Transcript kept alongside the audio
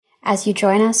As you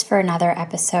join us for another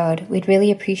episode, we'd really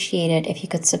appreciate it if you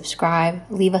could subscribe,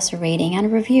 leave us a rating and a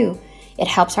review. It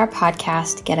helps our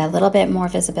podcast get a little bit more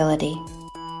visibility.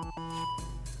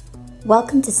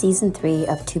 Welcome to Season 3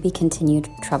 of To Be Continued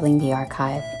Troubling the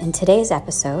Archive. In today's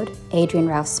episode, Adrienne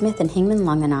Rouse-Smith and Hingman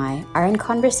Leung and I are in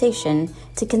conversation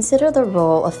to consider the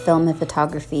role of film and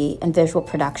photography in visual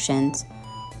productions.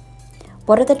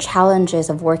 What are the challenges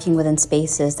of working within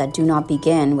spaces that do not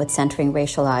begin with centering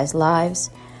racialized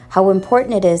lives? How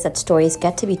important it is that stories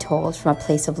get to be told from a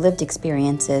place of lived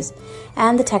experiences,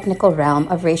 and the technical realm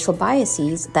of racial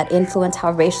biases that influence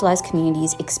how racialized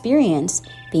communities experience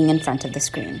being in front of the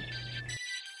screen.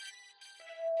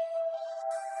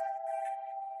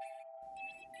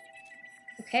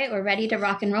 Okay, we're ready to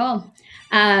rock and roll.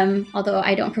 Although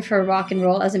I don't prefer rock and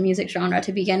roll as a music genre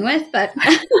to begin with, but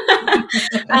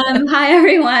hi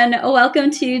everyone.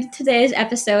 Welcome to today's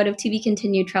episode of To Be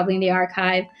Continued Troubling the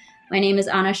Archive. My name is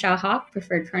Shah, Hoque,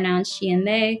 preferred pronouns she and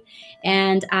they,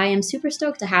 and I am super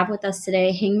stoked to have with us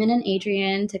today Hingman and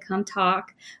Adrienne to come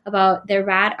talk about their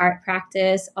rad art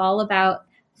practice, all about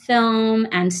film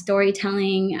and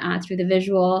storytelling through the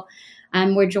visual.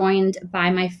 We're joined by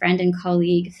my friend and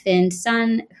colleague, Finn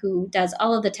Sun, who does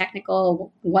all of the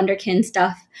technical wonderkin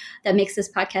stuff that makes this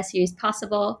podcast series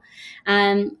possible.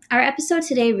 Our episode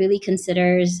today really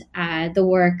considers the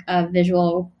work of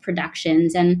visual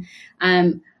productions and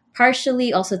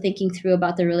partially also thinking through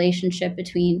about the relationship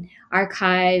between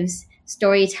archives,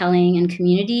 storytelling, and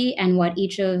community, and what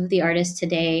each of the artists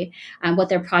today, what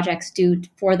their projects do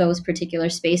for those particular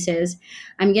spaces.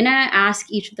 I'm going to ask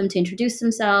each of them to introduce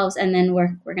themselves, and then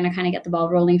we're going to kind of get the ball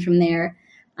rolling from there.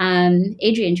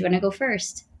 Adrienne, do you want to go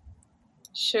first?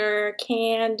 Sure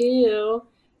can do.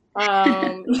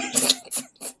 My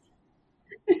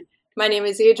name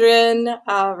is Adrienne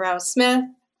Rouse-Smith.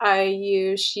 I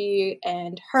use she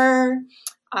and her.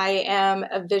 I am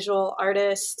a visual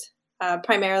artist,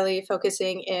 primarily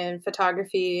focusing in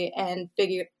photography and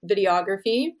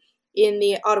videography in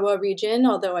the Ottawa region,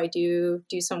 although I do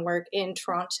some work in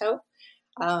Toronto,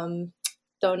 though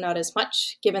not as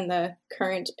much given the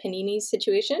current panini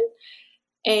situation.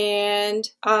 And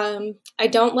I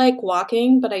don't like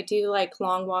walking, but I do like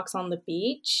long walks on the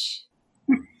beach.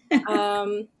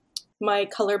 My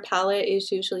color palette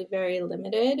is usually very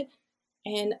limited,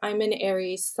 and I'm an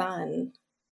Aries sun.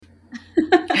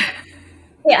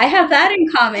 Yeah, I have that in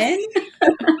common.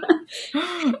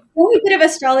 The only bit of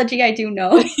astrology I do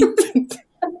know.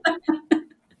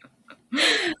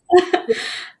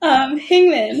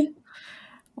 Hingman.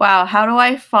 Wow, how do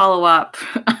I follow up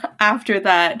after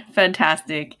that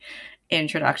fantastic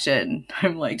introduction?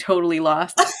 I'm like totally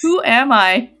lost. Who am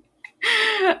I?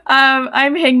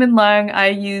 I'm Hingman Leung. I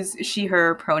use she,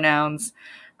 her pronouns.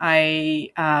 Where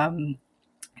do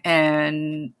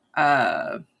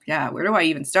I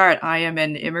even start? I am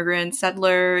an immigrant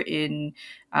settler in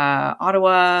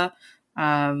Ottawa,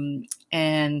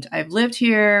 and I've lived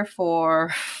here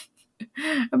for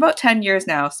about 10 years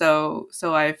now. So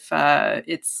I've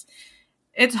it's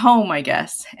home, I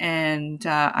guess. And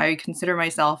I consider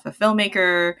myself a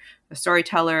filmmaker, a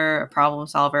storyteller, a problem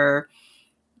solver.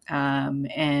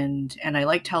 And I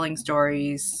like telling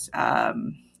stories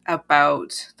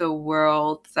about the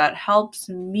world that helps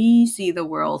me see the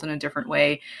world in a different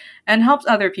way and helps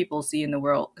other people see the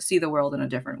world in a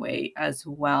different way as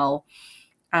well.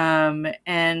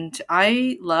 And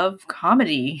I love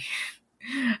comedy.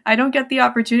 I don't get the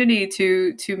opportunity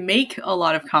to make a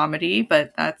lot of comedy,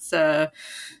 but that's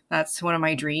one of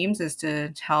my dreams, is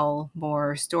to tell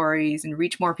more stories and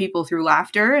reach more people through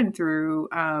laughter and through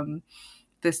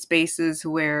the spaces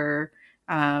where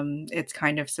it's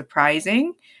kind of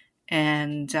surprising.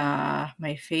 And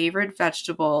my favorite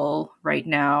vegetable right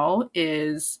now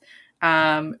is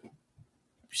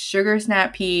sugar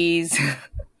snap peas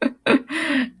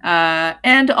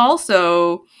and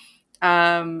also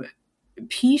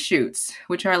pea shoots,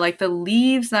 which are like the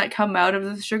leaves that come out of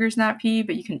the sugar snap pea,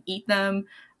 but you can eat them.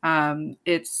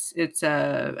 It's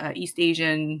a East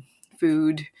Asian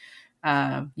food.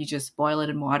 You just boil it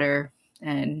in water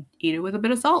and eat it with a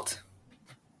bit of salt.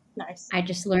 Nice. I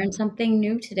just learned something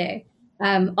new today.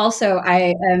 Also,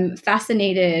 I am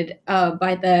fascinated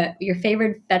by your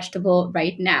favorite vegetable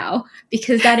right now,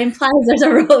 because that implies there's a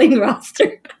rolling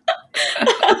roster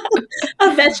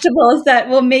of vegetables that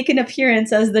will make an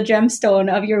appearance as the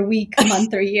gemstone of your week,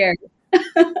 month, or year.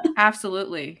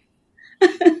 Absolutely.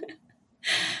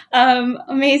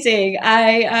 Amazing.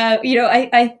 I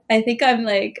think I'm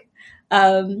like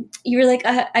you were like,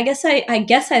 I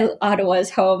guess Ottawa is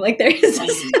home. Like there is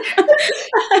this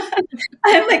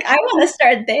I'm like, I want to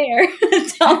start there.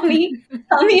 tell me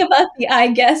about the I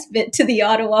guess bit to the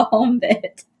Ottawa home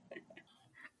bit.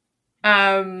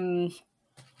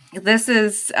 This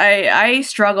is I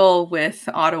struggle with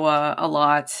Ottawa a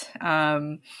lot.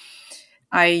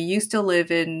 I used to live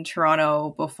in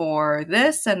Toronto before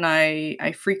this, and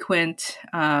I frequent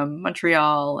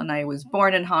Montreal, and I was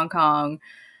born in Hong Kong.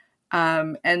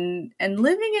 And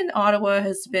living in Ottawa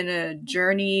has been a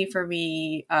journey for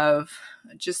me of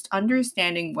just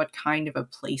understanding what kind of a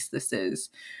place this is,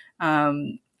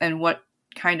 and what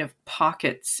kind of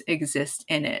pockets exist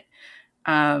in it.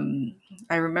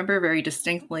 I remember very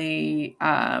distinctly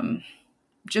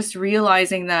just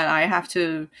realizing that I have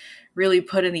to really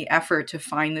put in the effort to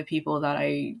find the people that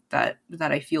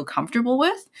I feel comfortable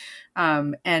with,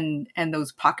 and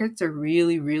those pockets are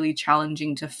really, really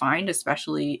challenging to find,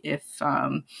 especially if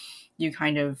you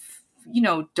kind of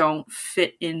don't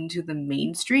fit into the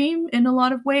mainstream in a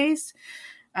lot of ways.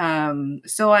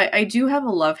 So I do have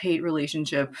a love-hate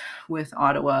relationship with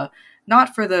Ottawa,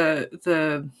 not for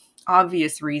the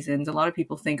obvious reasons. A lot of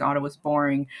people think Ottawa's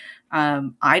boring.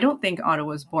 I don't think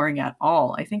Ottawa's boring at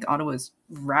all. I think Ottawa's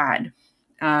rad.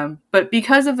 But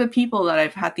because of the people that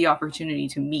I've had the opportunity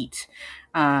to meet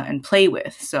and play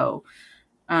with. So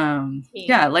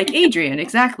yeah, like Adrienne,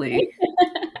 exactly.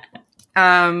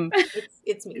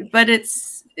 It's me. But it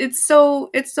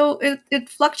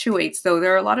fluctuates though.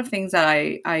 There are a lot of things that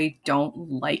I don't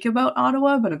like about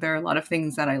Ottawa, but there are a lot of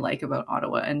things that I like about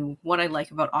Ottawa. And what I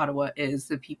like about Ottawa is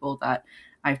the people that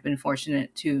I've been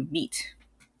fortunate to meet.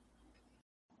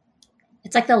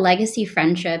 It's like the legacy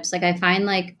friendships. Like I find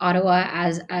like Ottawa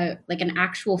as an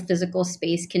actual physical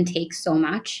space can take so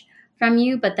much from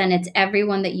you, but then it's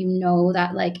everyone that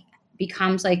that like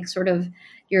becomes like sort of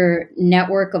your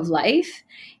network of life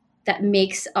that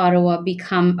makes Ottawa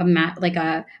become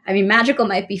magical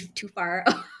might be too far,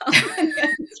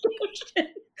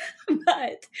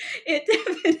 but it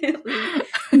definitely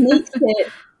makes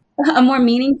it a more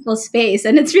meaningful space,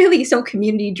 and it's really so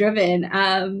community driven.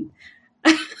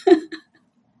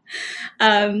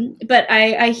 But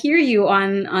I hear you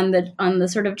on the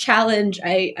sort of challenge.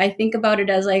 I think about it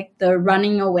as like the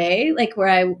running away, like where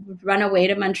I run away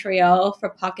to Montreal for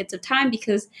pockets of time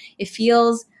because it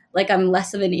feels like I'm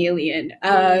less of an alien.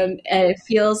 And it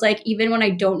feels like even when I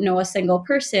don't know a single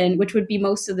person, which would be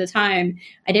most of the time,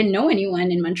 I didn't know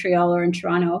anyone in Montreal or in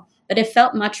Toronto, but it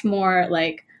felt much more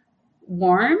like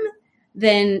warm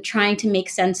than trying to make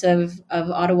sense of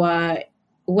Ottawa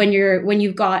when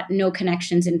you've got no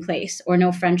connections in place or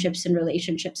no friendships and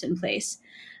relationships in place.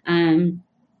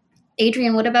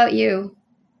 Adrienne, what about you?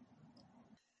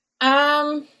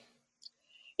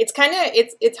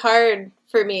 It's hard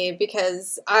for me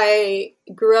because I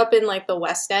grew up in like the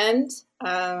West End.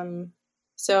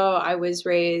 So I was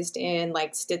raised in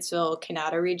like Stittsville,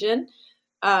 Canada region.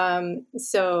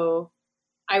 So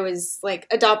I was like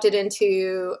adopted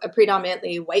into a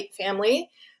predominantly white family.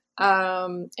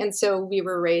 And so we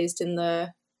were raised in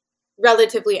the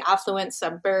relatively affluent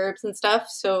suburbs and stuff.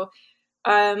 So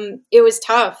it was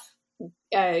tough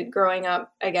growing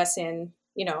up, I guess, in,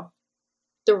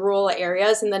 the rural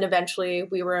areas. And then eventually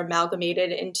we were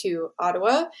amalgamated into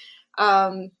Ottawa.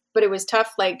 But it was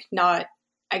tough, like not,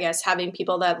 I guess, having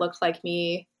people that looked like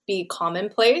me be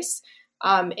commonplace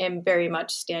and very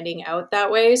much standing out that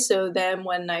way. So then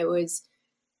when I was,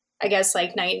 I guess,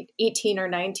 like 18 or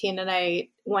 19, and I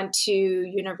went to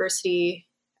university,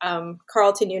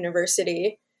 Carleton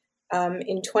University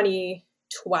in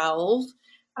 2012,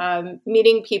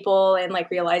 meeting people and like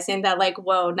realizing that like,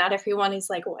 whoa, not everyone is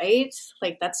like white.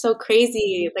 Like, that's so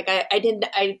crazy. Like I think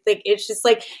it's just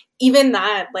like, even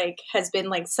that like has been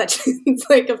like such, it's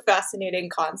like a fascinating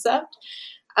concept.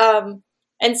 And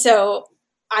so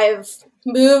I've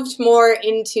moved more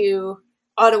into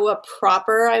Ottawa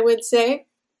proper, I would say.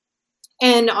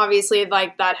 And obviously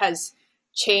like that has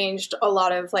changed a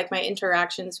lot of like my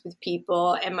interactions with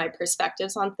people and my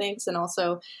perspectives on things. And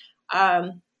also,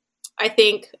 I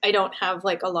think I don't have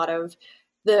like a lot of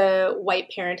the white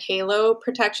parent halo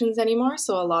protections anymore.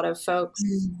 So a lot of folks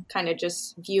kind of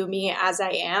just view me as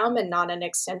I am and not an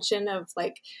extension of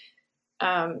like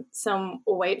some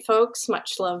white folks.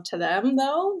 Much love to them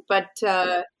though. But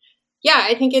yeah,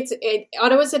 I think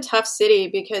Ottawa's a tough city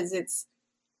because it's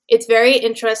very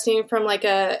interesting from like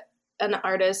an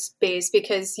artist base,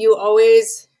 because you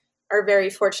always are very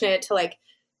fortunate to like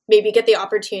maybe get the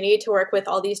opportunity to work with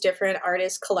all these different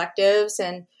artist collectives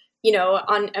and,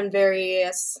 on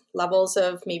various levels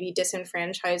of maybe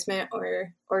disenfranchisement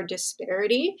or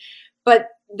disparity. But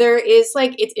there is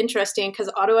like, it's interesting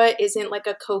because Ottawa isn't like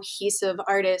a cohesive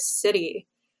artist city.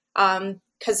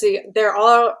 Because they're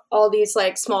all these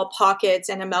like small pockets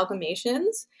and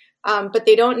amalgamations, but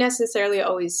they don't necessarily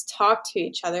always talk to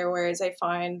each other. Whereas I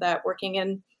find that working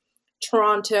in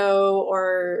Toronto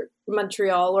or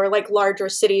Montreal or like larger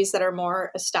cities that are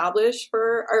more established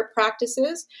for art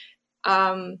practices,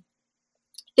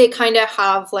 they kind of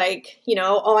have like, you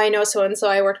know, oh, I know so and so,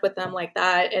 I worked with them like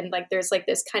that, and like there's like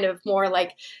this kind of more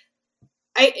like,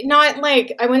 I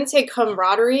wouldn't say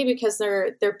camaraderie because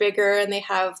they're bigger and they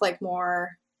have like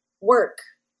more work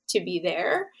to be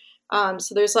there.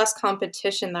 So there's less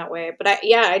competition that way. But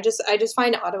I just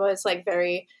find Ottawa is like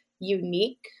very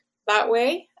unique that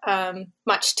way,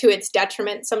 much to its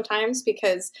detriment sometimes,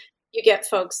 because you get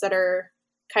folks that are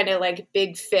kind of like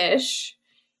big fish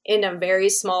in a very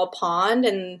small pond,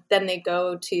 and then they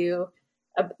go to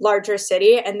a larger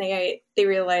city and they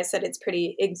realize that it's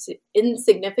pretty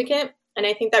insignificant. And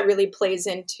I think that really plays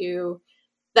into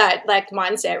that like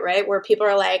mindset, right? Where people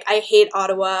are like, I hate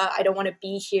Ottawa, I don't want to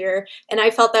be here. And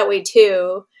I felt that way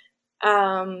too.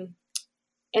 And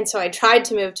so I tried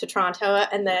to move to Toronto,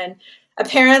 and then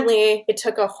apparently it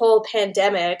took a whole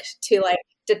pandemic to like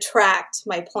detract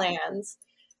my plans.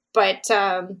 But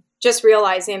just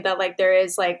realizing that like there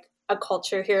is like a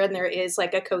culture here and there is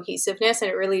like a cohesiveness, and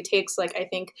it really takes like, I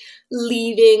think,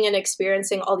 leaving and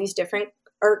experiencing all these different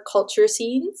art culture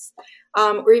scenes,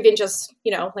 or even just,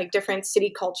 you know, like different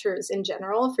city cultures in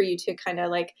general, for you to kind of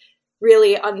like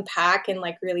really unpack and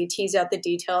like really tease out the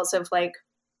details of like,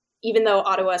 even though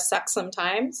Ottawa sucks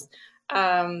sometimes,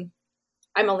 I'm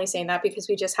only saying that because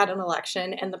we just had an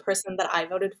election and the person that I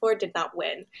voted for did not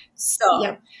win. So,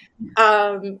 Yep.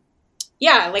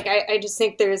 Yeah, like I just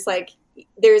think there's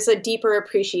a deeper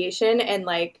appreciation, and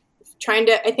like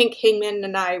I think Hingman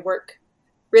and I work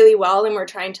really well, and we're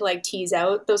trying to like tease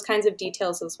out those kinds of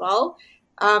details as well.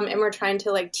 And we're trying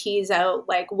to like tease out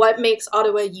like what makes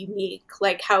Ottawa unique.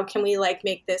 Like how can we like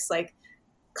make this like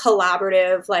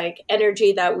collaborative like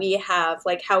energy that we have?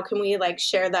 Like how can we like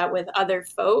share that with other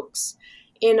folks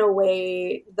in a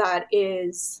way that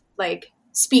is like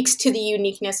speaks to the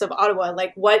uniqueness of Ottawa?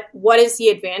 Like what is the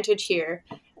advantage here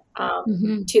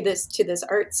to this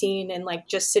art scene and like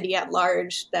just city at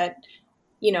large that,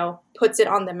 you know, puts it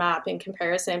on the map in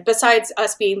comparison, besides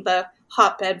us being the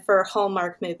hotbed for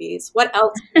Hallmark movies? What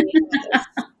else can we have?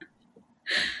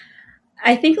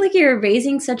 I think like you're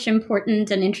raising such important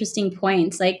and interesting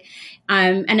points, like,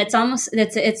 and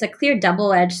it's a clear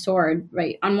double-edged sword,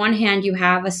 right? On one hand, you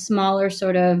have a smaller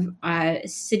sort of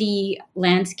city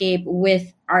landscape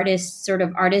with artists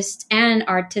and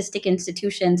artistic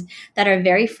institutions that are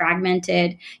very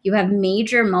fragmented. You have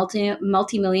major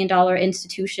multi-million dollar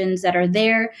institutions that are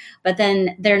there, but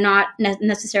then they're not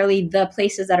necessarily the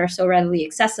places that are so readily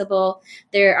accessible.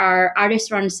 There are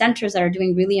artist-run centers that are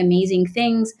doing really amazing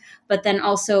things, but then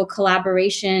also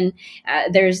collaboration.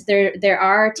 There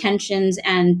are tensions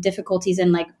and difficulties,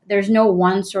 and like there's no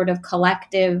one sort of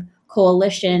collective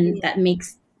coalition that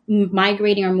makes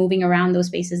migrating or moving around those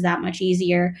spaces that much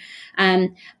easier.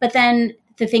 But then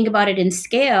to think about it in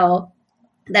scale,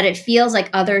 that it feels like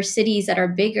other cities that are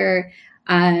bigger,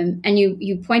 and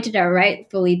you pointed out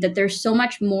rightfully that there's so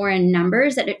much more in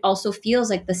numbers, that it also feels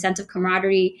like the sense of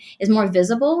camaraderie is more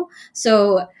visible.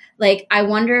 So like I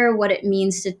wonder what it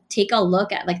means to take a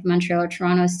look at like the Montreal or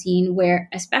Toronto scene, where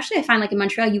especially I find like in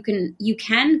Montreal you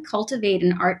can cultivate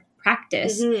an art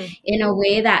practice in a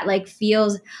way that like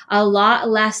feels a lot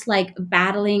less like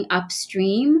battling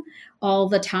upstream all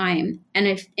the time. And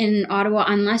if in Ottawa,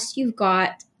 unless you've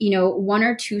got, you know, one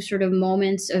or two sort of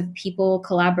moments of people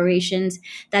collaborations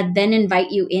that then invite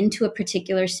you into a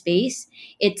particular space,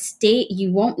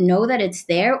 you won't know that it's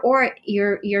there, or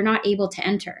you're not able to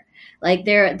enter. Like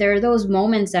there are those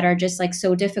moments that are just like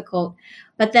so difficult.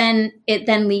 But then it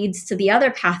then leads to the other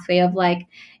pathway of like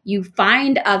you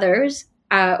find others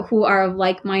who are of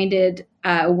like-minded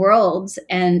worlds,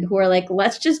 and who are like,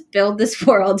 let's just build this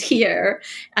world here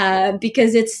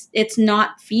because it's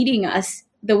not feeding us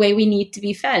the way we need to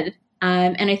be fed.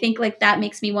 And I think like that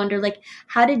makes me wonder, like,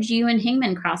 how did you and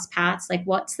Hingman cross paths? Like,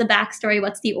 what's the backstory?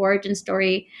 What's the origin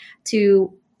story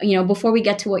to, you know, before we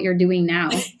get to what you're doing now?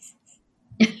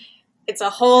 It's a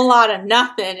whole lot of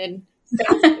nothing and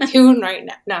Saskatoon right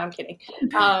now. No, I'm kidding.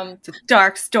 It's a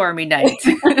dark, stormy night.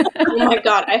 Oh my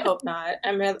God, I hope not.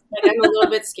 I'm a little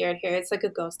bit scared here. It's like a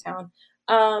ghost town.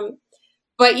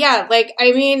 But yeah, like,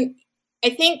 I mean,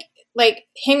 I think like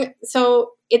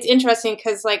so it's interesting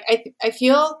because like I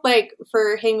feel like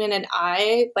for Hingman and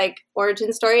I, like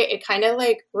origin story, it kind of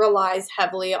like relies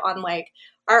heavily on like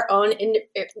our own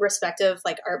respective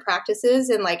like art practices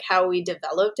and like how we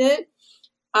developed it.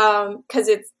 because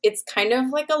it's kind of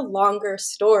like a longer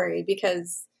story,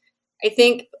 because I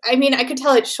could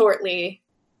tell it shortly,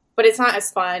 but it's not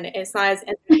as fun. It's not as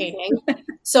entertaining.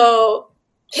 So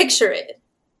picture it.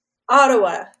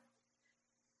 Ottawa.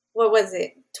 What was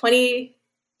it?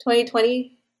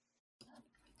 2020?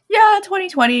 Yeah,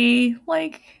 2020,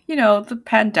 like, the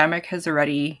pandemic has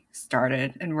already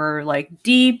started and we're like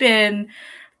deep in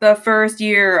the first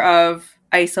year of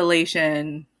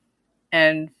isolation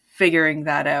and figuring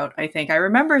that out. I think I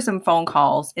remember some phone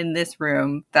calls in this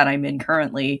room that I'm in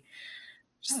currently,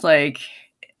 just like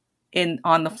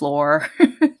on the floor.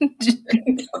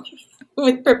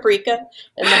 With paprika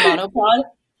and the monopod.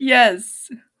 Yes.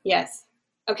 Yes.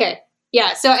 Okay.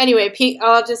 Yeah. So anyway,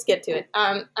 I'll just get to it.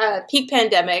 Peak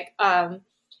pandemic. Like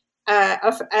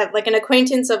an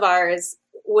acquaintance of ours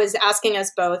was asking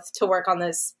us both to work on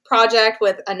this project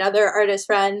with another artist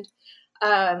friend,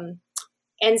 and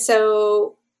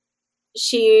so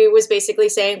she was basically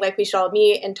saying like we should all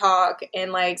meet and talk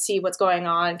and like see what's going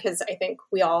on, because I think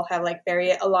we all have like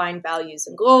very aligned values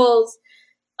and goals.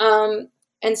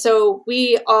 And so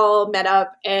we all met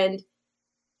up, and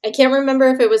I can't remember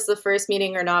if it was the first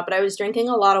meeting or not, but I was drinking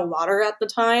a lot of water at the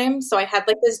time. So I had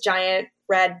like this giant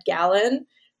red gallon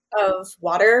of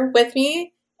water with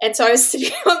me. And so I was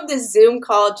sitting on this Zoom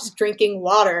call just drinking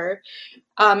water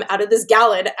out of this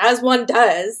gallon, as one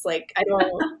does. Like, I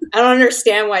don't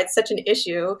understand why it's such an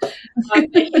issue.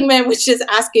 Hingman was just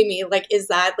asking me, like, is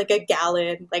that like a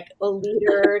gallon, like a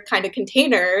liter kind of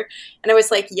container? And I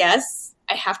was like, yes,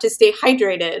 I have to stay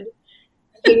hydrated.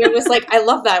 Hingman was like, I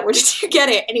love that. Where did you get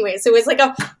it? Anyway, so it was like,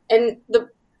 and the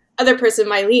other person,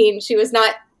 Mylene, she was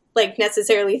not like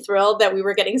necessarily thrilled that we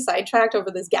were getting sidetracked over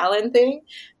this gallon thing.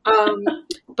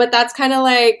 But that's kind of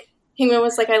like, Hingman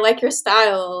was like, I like your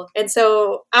style. And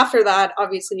so after that,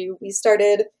 obviously we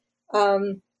started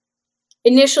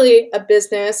initially a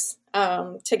business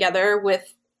together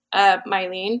with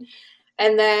Mylene.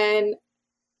 And then,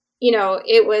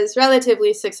 it was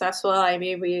relatively successful. I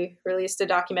mean, we released a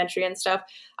documentary and stuff.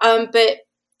 But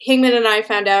Hingman and I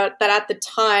found out that at the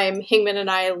time, Hingman and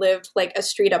I lived like a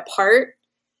street apart.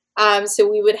 So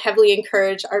we would heavily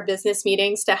encourage our business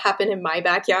meetings to happen in my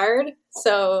backyard.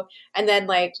 So, and then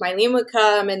like Mylene would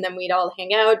come, and then we'd all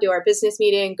hang out, do our business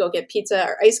meeting, go get pizza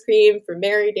or ice cream from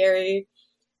Mary Dairy.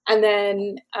 And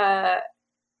then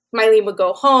Mylene would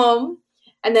go home,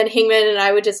 and then Hingman and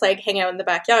I would just like hang out in the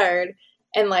backyard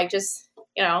and like just,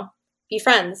 be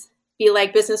friends, be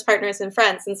like business partners and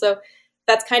friends. And so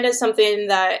that's kind of something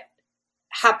that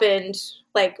happened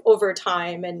like over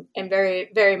time, and very,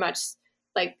 very much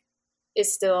like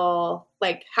is still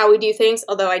like how we do things,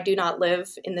 although I do not live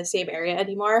in the same area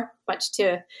anymore, much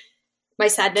to my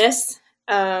sadness.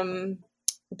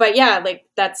 But yeah, like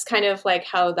that's kind of like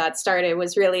how that started,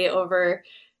 was really over,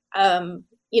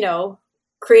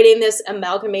 creating this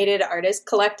amalgamated artist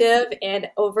collective and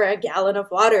over a gallon of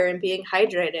water and being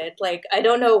hydrated. Like, I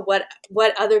don't know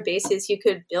what other basis you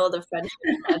could build a friendship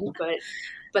on,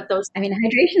 but those. I mean,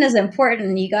 hydration is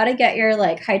important. You got to get your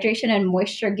like hydration and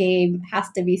moisture game has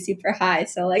to be super high.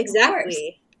 So like,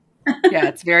 exactly. Yeah,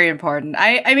 it's very important.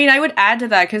 I mean, I would add to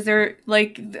that, because they're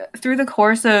like through the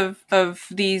course of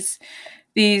these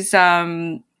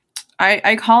I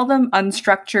call them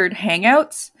unstructured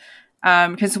hangouts.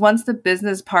 Because once the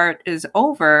business part is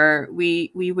over,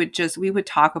 we would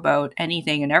talk about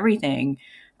anything and everything,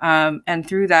 and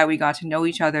through that we got to know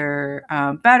each other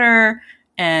better,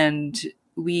 and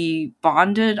we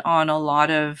bonded on a lot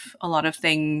of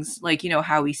things, like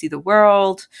how we see the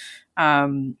world,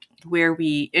 where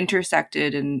we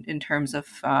intersected in terms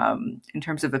of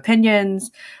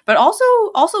opinions, but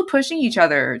also pushing each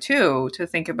other too to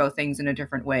think about things in a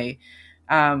different way.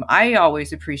 I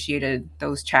always appreciated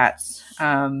those chats.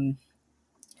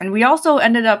 And we also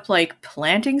ended up like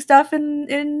planting stuff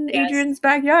in Yes. Adrienne's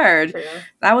backyard. True.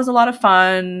 That was a lot of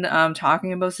fun.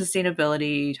 Talking about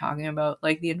sustainability, talking about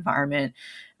like the environment.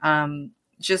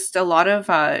 Just a lot of,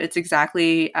 it's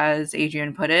exactly as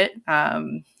Adrienne put it,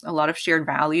 a lot of shared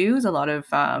values, a lot of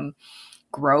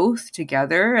growth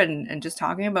together, and just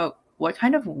talking about what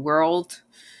kind of world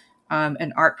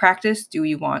and art practice do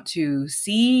we want to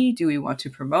see? Do we want to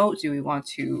promote? Do we want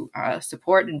to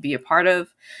support and be a part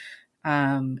of?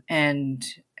 And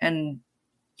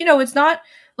it's not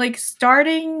like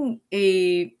starting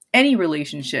any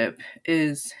relationship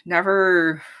is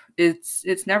never,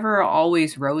 it's never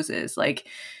always roses. Like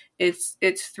it's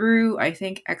through, I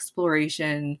think,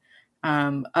 exploration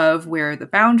of where the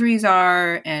boundaries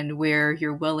are and where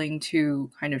you're willing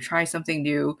to kind of try something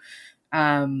new.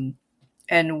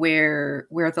 And where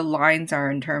the lines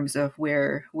are in terms of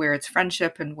where it's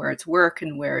friendship and where it's work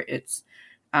and where it's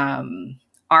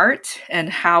art and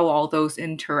how all those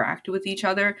interact with each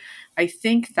other, I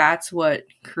think that's what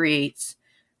creates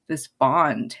this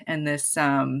bond and this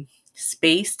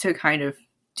space to kind of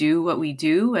do what we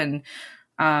do, and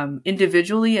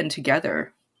individually and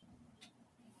together.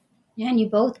 Yeah, and you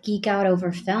both geek out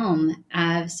over film.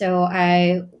 So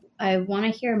I want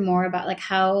to hear more about like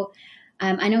how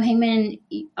I know Hingman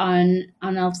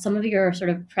on some of your sort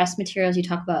of press materials you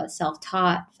talk about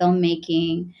self-taught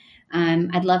filmmaking.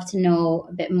 I'd love to know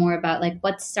a bit more about like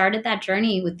what started that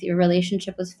journey with your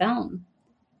relationship with film.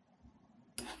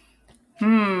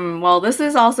 Well,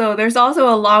 there's also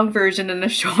a long version and a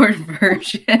short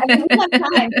version. I mean, we have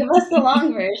time. Give us the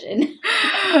long version.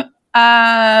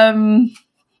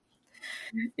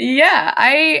 Yeah,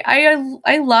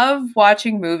 I love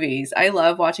watching movies. I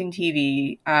love watching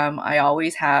TV. I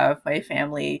always have. My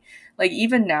family, like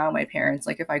even now, my parents,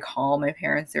 like if I call my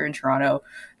parents, they're in Toronto,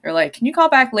 they're like, "Can you call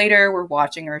back later? We're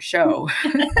watching our show."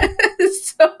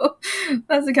 So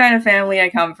that's the kind of family I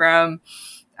come from.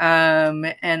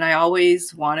 And I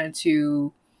always wanted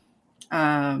to,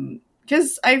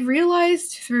 because I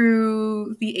realized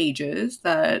through the ages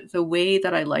that the way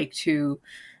that I like to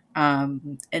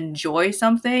enjoy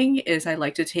something is I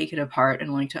like to take it apart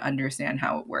and like to understand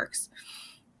how it works.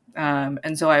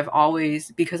 And so I've always,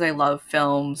 because I love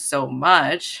film so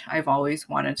much, I've always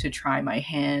wanted to try my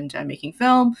hand at making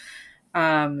film.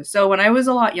 So when I was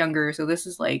a lot younger, so this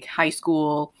is like high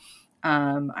school,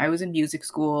 I was in music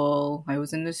school. I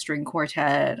was in the string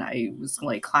quartet. I was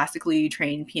like classically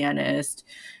trained pianist.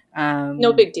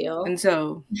 No big deal. And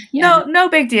so no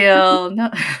big deal.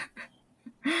 No,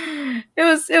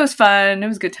 it was fun. It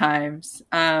was good times.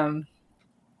 And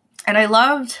I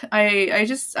love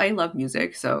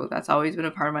music. So that's always been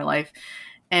a part of my life.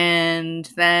 And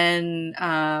then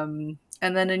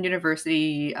in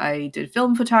university, I did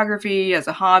film photography as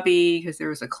a hobby because there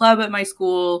was a club at my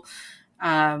school.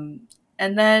 And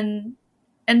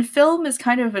film is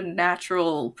kind of a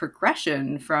natural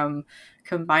progression from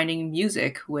combining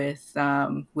music with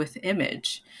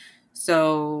image.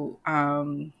 So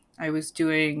I was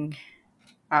doing,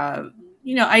 I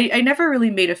never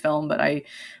really made a film, but I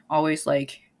always I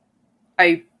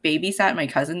babysat my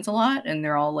cousins a lot, and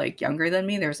they're all like younger than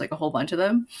me. There's like a whole bunch of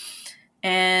them.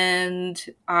 And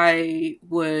I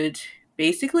would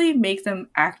basically make them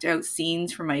act out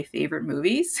scenes from my favorite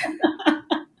movies.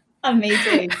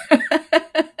 Amazing.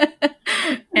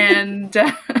 And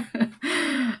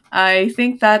I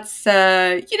think that's,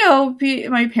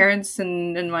 my parents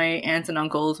and my aunts and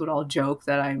uncles would all joke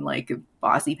that I'm like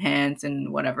bossy pants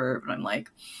and whatever. But I'm like,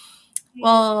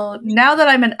 well, now that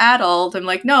I'm an adult, I'm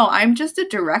like, no, I'm just a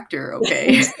director,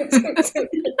 okay?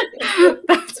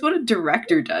 That's what a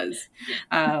director does,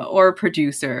 or a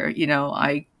producer.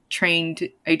 I trained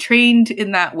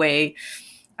in that way,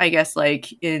 I guess,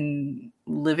 like in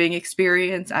living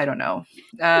experience. I don't know.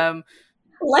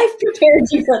 Life prepared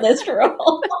you for this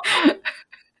role.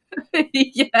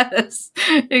 Yes,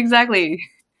 exactly.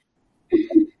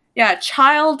 Yeah,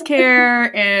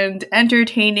 childcare and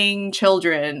entertaining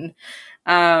children.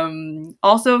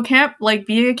 Also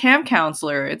being a camp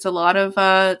counselor. It's a lot of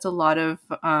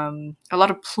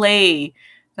play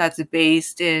that's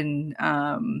based in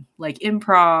like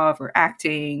improv or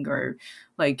acting or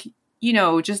like,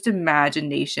 just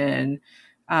imagination.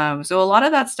 So a lot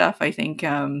of that stuff, I think,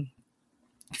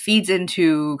 feeds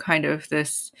into kind of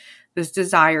this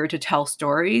desire to tell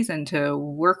stories and to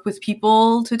work with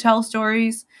people to tell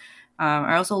stories.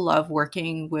 I also love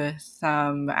working with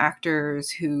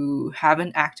actors who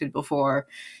haven't acted before,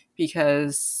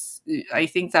 because I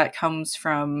think that comes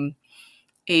from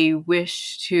a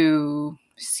wish to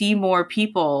see more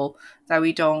people that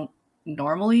we don't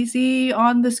normally see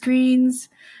on the screens,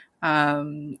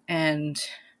 and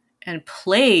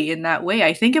play in that way.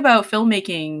 I think about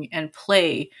filmmaking and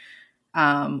play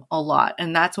a lot,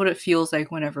 and that's what it feels like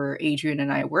whenever Adrienne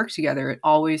and I work together. It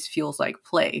always feels like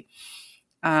play.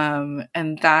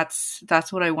 And that's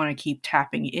what I want to keep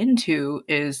tapping into,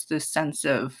 is this sense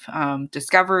of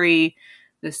discovery,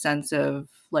 this sense of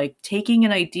like taking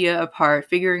an idea apart,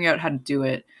 figuring out how to do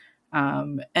it,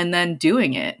 and then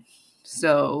doing it.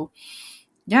 So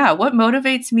yeah, what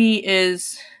motivates me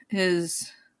is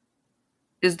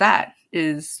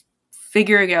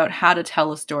figuring out how to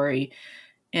tell a story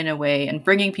in a way and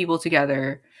bringing people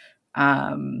together,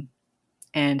 and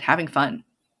having fun.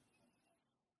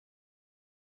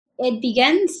 It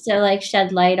begins to like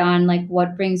shed light on like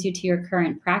what brings you to your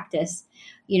current practice.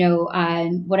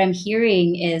 What I'm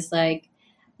hearing is like,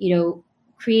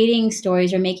 creating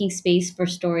stories or making space for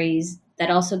stories that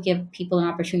also give people an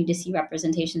opportunity to see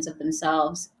representations of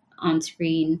themselves on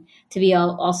screen, to be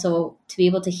also to be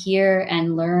able to hear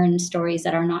and learn stories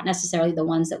that are not necessarily the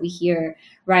ones that we hear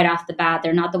right off the bat.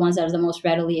 They're not the ones that are the most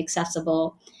readily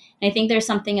accessible. And I think there's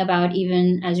something about,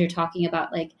 even as you're talking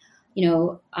about, like,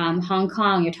 Hong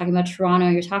Kong, you're talking about Toronto,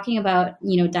 you're talking about,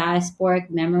 diasporic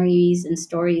memories and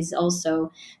stories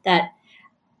also, that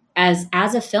as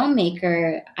a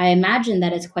filmmaker, I imagine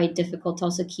that it's quite difficult to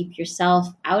also keep yourself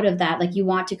out of that. Like, you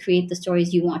want to create the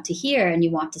stories you want to hear and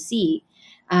you want to see.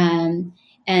 And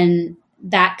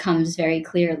that comes very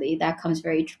clearly. That comes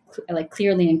very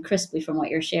clearly and crisply from what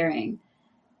you're sharing.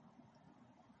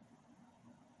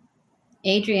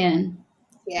 Adrienne,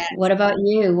 Yeah. what about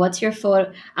you? What's your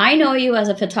photo? I know you as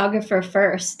a photographer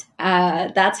first.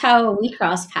 That's how we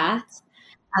cross paths.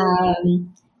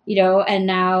 And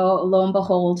now, lo and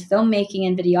behold, filmmaking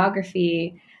and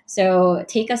videography. So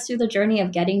take us through the journey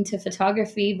of getting to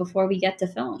photography before we get to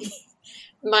film.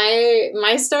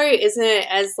 My story isn't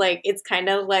as like, it's kind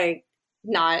of like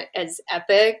not as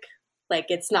epic. Like,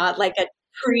 it's not like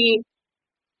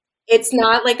it's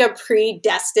not like a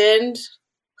predestined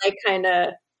like kind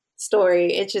of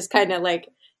story. It's just kind of like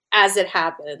as it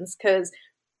happens, because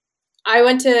I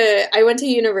went to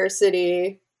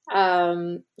university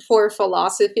for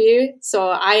philosophy, so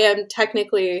I am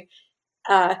technically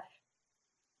a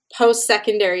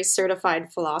post-secondary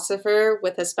certified philosopher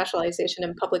with a specialization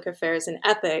in public affairs and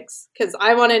ethics, because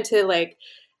I wanted to like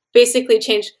basically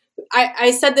change.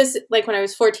 I said this like when I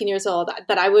was 14 years old,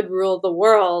 that I would rule the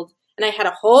world. And I had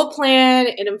a whole plan.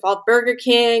 It involved Burger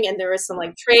King, and there was some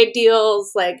like trade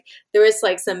deals. Like, there was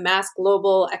like some mass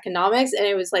global economics, and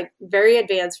it was like very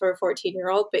advanced for a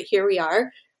 14-year-old. But here we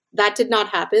are. That did not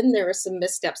happen. There were some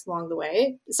missteps along the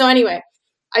way. So anyway,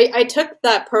 I took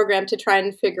that program to try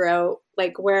and figure out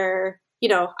like where,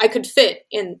 I could fit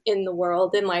in the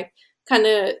world, and like kind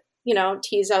of,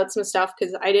 tease out some stuff,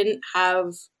 because I didn't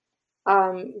have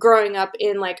growing up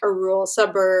in like a rural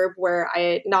suburb where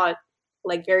not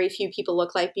like very few people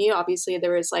look like me. Obviously,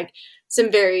 there was like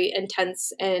some very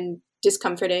intense and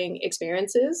discomforting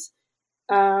experiences.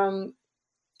 And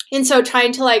so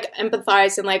trying to like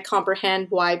empathize and like comprehend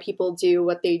why people do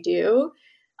what they do.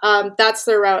 That's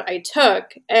the route I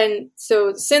took. And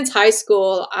so since high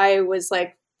school, I was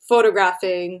like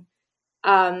photographing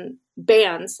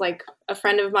bands. Like, a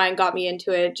friend of mine got me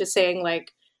into it, just saying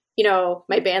like,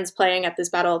 my band's playing at this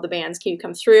Battle of the Bands. Can you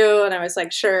come through? And I was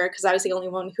like, sure, because I was the only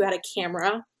one who had a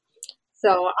camera.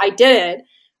 So I did it.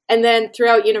 And then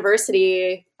throughout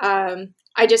university, I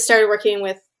just started working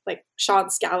with like Sean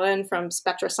Scallon from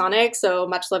Spectrasonic. So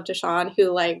much love to Sean,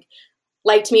 who like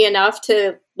liked me enough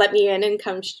to let me in and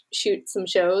come shoot some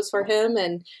shows for him,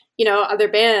 and other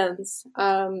bands.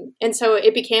 And so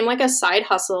it became like a side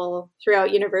hustle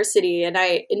throughout university, and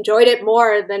I enjoyed it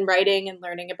more than writing and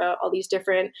learning about all these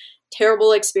different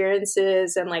terrible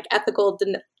experiences and like ethical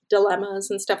dilemmas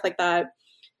and stuff like that.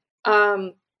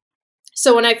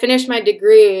 So when I finished my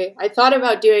degree, I thought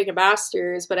about doing a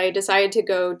master's, but I decided to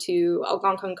go to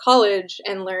Algonquin College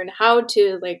and learn how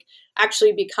to like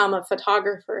actually become a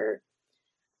photographer.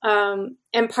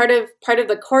 And part of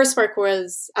the coursework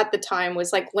was, at the time,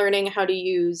 was like learning how to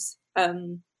use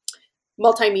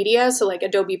multimedia, so like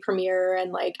Adobe Premiere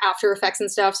and like After Effects and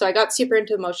stuff. So I got super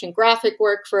into motion graphic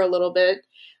work for a little bit.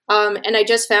 And I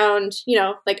just found,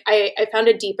 like I found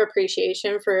a deep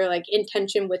appreciation for like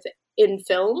intention in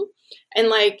film, and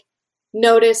like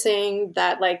noticing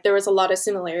that like there was a lot of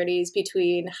similarities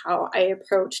between how I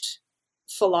approached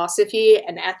philosophy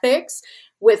and ethics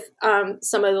with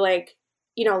some of the like,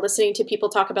 listening to people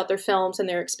talk about their films and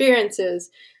their experiences.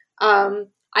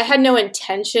 I had no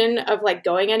intention of like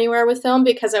going anywhere with film,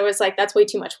 because I was like, that's way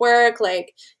too much work.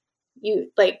 Like,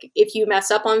 if you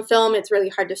mess up on film, it's really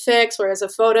hard to fix. Whereas a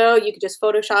photo, you could just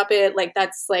Photoshop it. Like,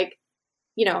 that's like,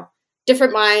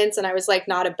 different minds. And I was like,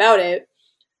 not about it.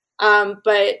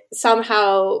 But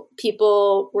somehow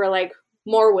people were like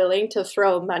more willing to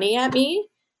throw money at me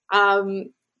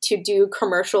to do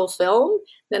commercial film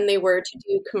than they were to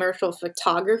do commercial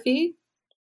photography.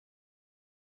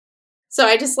 So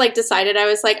I just like decided, I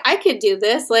was like, I could do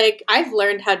this. Like, I've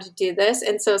learned how to do this.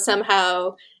 And so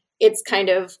somehow it's kind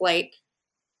of like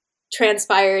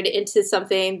transpired into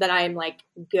something that I'm like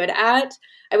good at.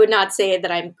 I would not say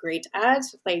that I'm great at.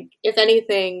 Like, if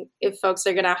anything, if folks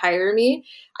are going to hire me,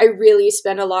 I really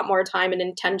spend a lot more time and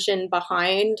intention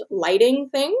behind lighting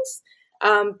things,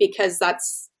 because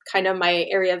that's kind of my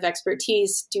area of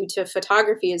expertise due to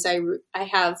photography. Is I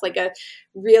have like a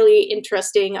really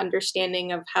interesting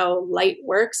understanding of how light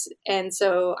works. And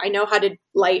so I know how to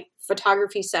light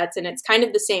photography sets, and it's kind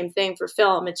of the same thing for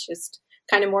film. It's just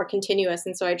kind of more continuous.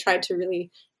 And so I tried to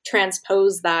really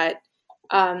transpose that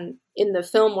in the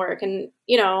film work. And,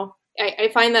 I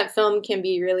find that film can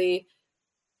be really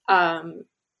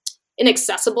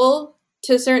inaccessible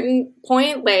to a certain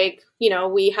point. Like,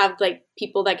 we have like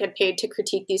people that get paid to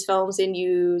critique these films and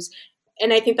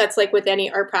and I think that's like with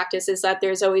any art practice, is that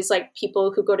there's always like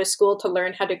people who go to school to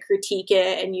learn how to critique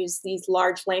it and use these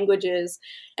large languages.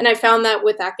 And I found that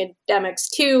with academics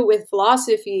too, with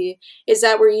philosophy, is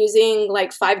that we're using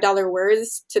like $5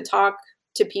 words to talk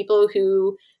to people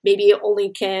who maybe only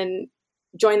can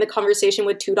join the conversation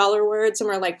with $2 words, and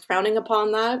we're like frowning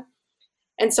upon that.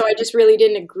 And so I just really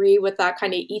didn't agree with that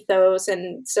kind of ethos.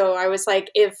 And so I was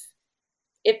like, if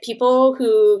people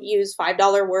who use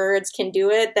 $5 words can do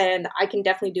it, then I can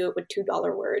definitely do it with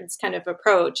 $2 words kind of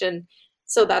approach. And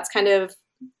so that's kind of,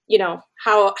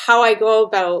 how I go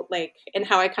about like, and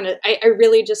how I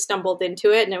really just stumbled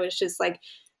into it. And it was just like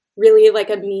really like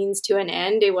a means to an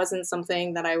end. It wasn't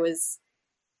something that I was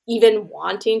even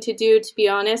wanting to do, to be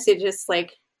honest. It just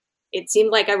like, it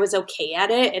seemed like I was okay at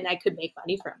it and I could make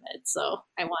money from it. So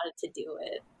I wanted to do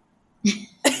it.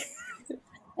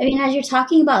 I mean, as you're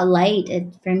talking about light,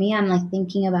 for me, I'm like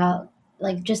thinking about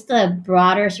like just the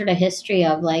broader sort of history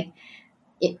of like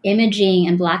imaging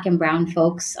and black and brown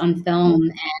folks on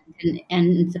film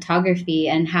and photography,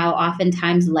 and how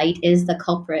oftentimes light is the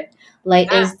culprit.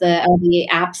 Light is the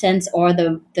absence or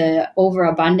the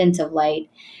overabundance of light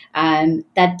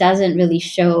that doesn't really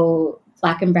show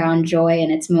black and brown joy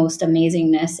in its most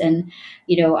amazingness. And,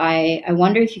 I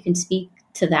wonder if you can speak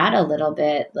to that a little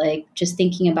bit, like just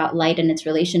thinking about light and its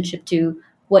relationship to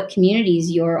what communities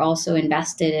you're also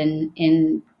invested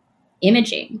in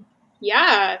imaging.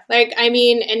 Yeah, like, I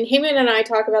mean, and Hingman and I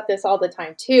talk about this all the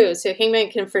time too. So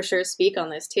Hingman can for sure speak on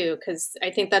this too, because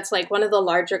I think that's like one of the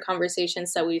larger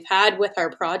conversations that we've had with our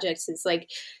projects is like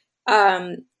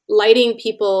lighting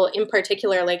people in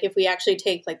particular. Like if we actually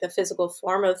take like the physical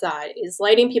form of that, is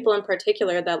lighting people in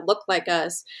particular that look like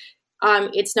us.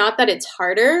 It's not that it's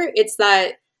harder, it's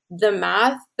that the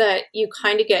math that you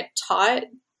kind of get taught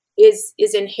is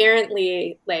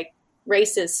inherently like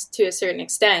racist to a certain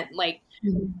extent. Like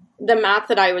the math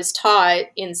that I was taught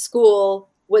in school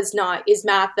is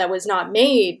math that was not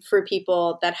made for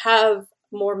people that have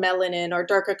more melanin or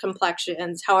darker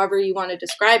complexions, however you want to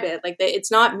describe it. Like it's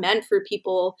not meant for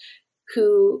people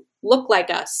who look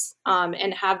like us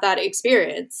and have that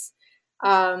experience.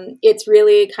 It's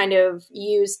really kind of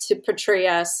used to portray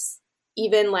us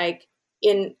even like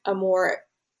in a more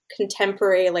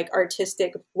contemporary, like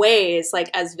artistic ways, like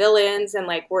as villains, and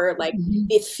like we're like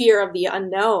the fear of the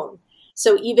unknown.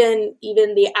 So even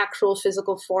the actual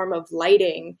physical form of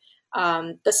lighting,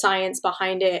 the science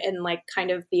behind it, and like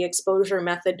kind of the exposure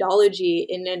methodology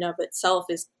in and of itself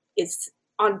is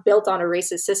built on a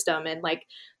racist system. And like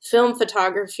film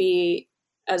photography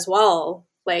as well,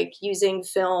 like using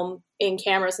film in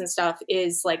cameras and stuff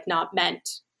is like not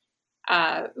meant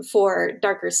for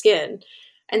darker skin.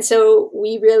 And so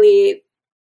we really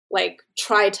like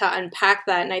try to unpack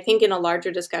that. And I think in a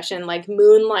larger discussion, like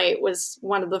Moonlight was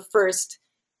one of the first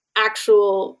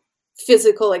actual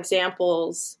physical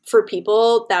examples for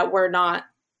people that were not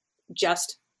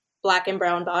just black and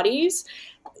brown bodies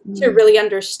to really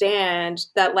understand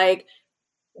that like,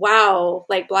 wow,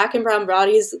 like black and brown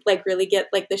bodies like really get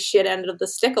like the shit end of the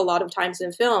stick a lot of times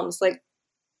in films. Like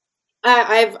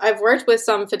I've worked with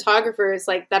some photographers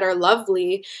like that are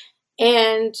lovely,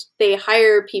 and they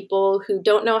hire people who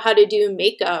don't know how to do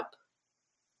makeup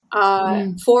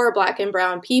for black and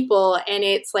brown people. And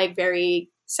it's like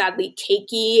very sadly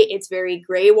cakey. It's very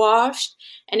gray washed,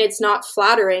 and it's not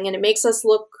flattering. And it makes us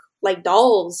look like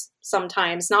dolls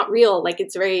sometimes, not real. Like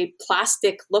it's very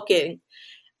plastic looking.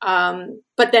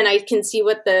 But then I can see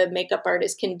what the makeup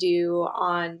artist can do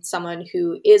on someone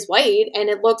who is white, and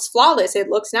it looks flawless. It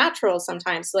looks natural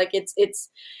sometimes. Like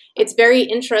it's very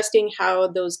interesting how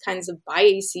those kinds of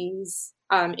biases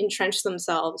entrench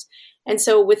themselves. And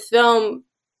so with film,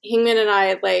 Hingman and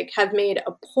I like have made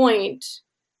a point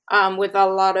with a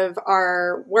lot of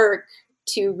our work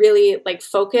to really like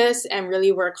focus and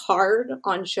really work hard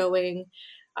on showing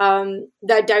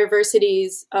the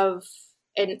diversities of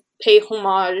and pay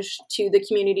homage to the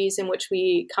communities in which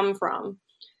we come from,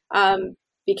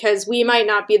 because we might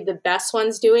not be the best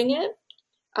ones doing it,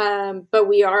 but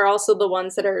we are also the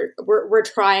ones that we're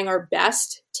trying our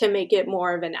best to make it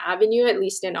more of an avenue, at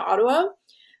least in Ottawa,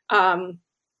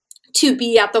 to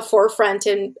be at the forefront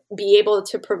and be able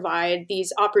to provide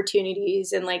these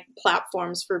opportunities and like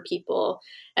platforms for people.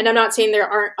 And I'm not saying there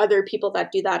aren't other people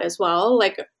that do that as well.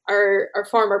 Like our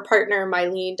former partner,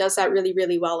 Mylene, does that really,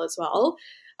 really well as well,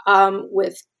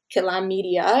 with Kilam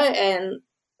Media and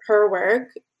her work.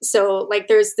 So like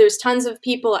there's tons of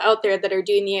people out there that are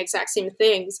doing the exact same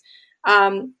things,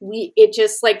 it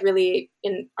just like really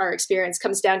in our experience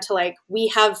comes down to like, we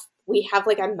have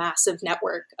like a massive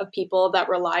network of people that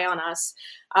rely on us,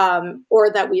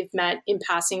 or that we've met in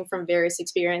passing from various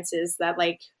experiences that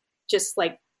like just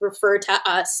like refer to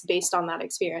us based on that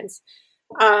experience.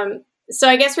 So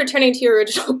I guess returning to your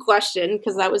original question,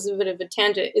 because that was a bit of a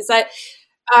tangent, is that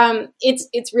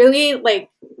it's really like,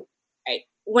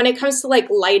 when it comes to like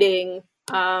lighting,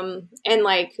 and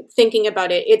like thinking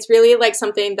about it, it's really like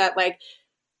something that like,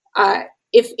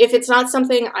 if it's not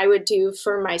something I would do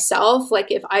for myself,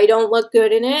 like if I don't look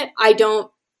good in it, I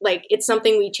don't like, it's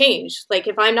something we change. Like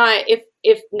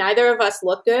if neither of us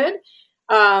look good,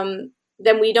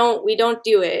 then we don't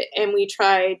do it. And we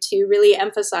try to really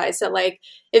emphasize that like,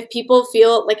 if people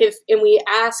feel like and we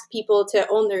ask people to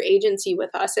own their agency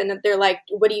with us, and they're like,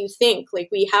 what do you think? Like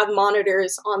we have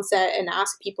monitors on set and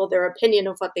ask people their opinion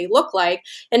of what they look like.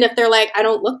 And if they're like, I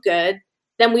don't look good,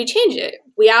 then we change it.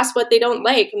 We ask what they don't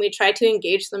like, and we try to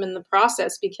engage them in the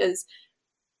process, because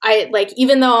I like,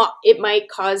 even though it might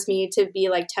cause me to be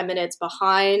like 10 minutes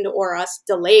behind or us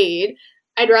delayed,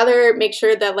 I'd rather make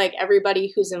sure that like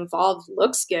everybody who's involved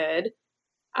looks good,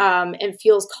 and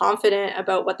feels confident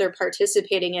about what they're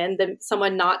participating in, than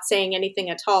someone not saying anything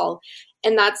at all.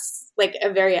 And that's like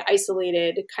a very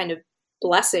isolated kind of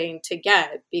blessing to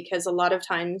get, because a lot of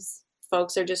times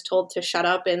folks are just told to shut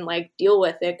up and like deal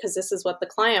with it because this is what the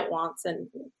client wants. And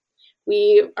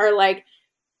we are like,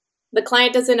 the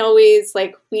client doesn't always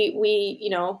like,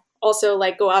 we also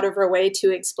like go out of our way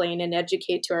to explain and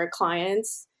educate to our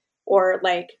clients or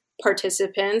like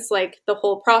participants like the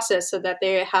whole process, so that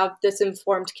they have this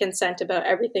informed consent about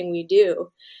everything we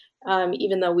do,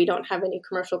 even though we don't have any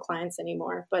commercial clients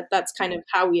anymore. But that's kind of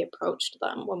how we approached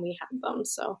them when we had them.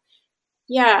 So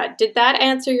yeah, did that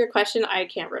answer your question? I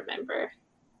can't remember.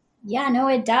 Yeah, no,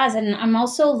 it does. And I'm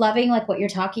also loving like what you're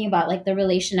talking about, like the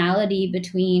relationality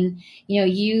between,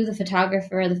 you, the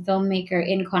photographer, the filmmaker,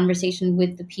 in conversation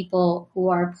with the people who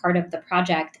are part of the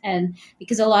project. And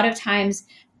because a lot of times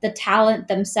the talent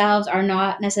themselves are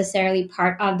not necessarily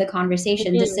part of the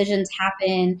conversation. Mm-hmm. Decisions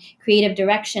happen, creative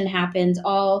direction happens,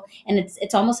 and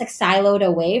it's almost like siloed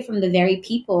away from the very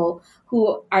people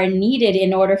who are needed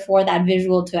in order for that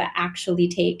visual to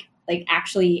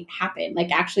actually happen,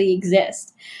 like actually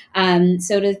exist.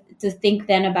 So to think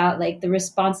then about like the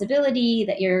responsibility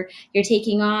that you're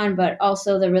taking on, but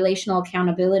also the relational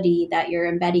accountability that you're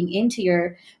embedding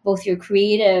into both your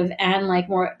creative and like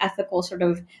more ethical sort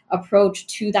of approach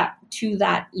to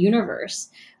that universe,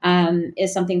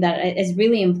 is something that is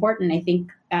really important. I think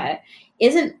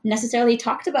isn't necessarily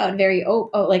talked about very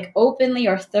openly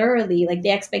or thoroughly. Like the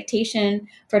expectation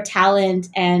for talent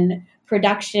and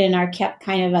production are kept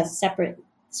kind of as separate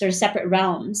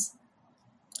realms.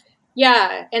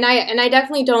 Yeah, and I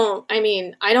definitely don't. I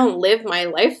mean, I don't live my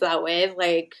life that way.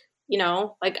 Like,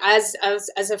 like as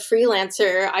a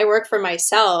freelancer, I work for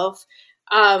myself.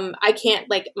 I can't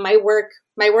like my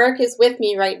work is with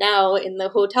me right now in the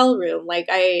hotel room. Like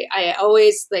I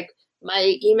always like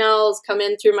my emails come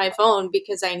in through my phone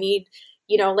because I need,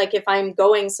 like if I'm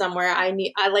going somewhere, I'm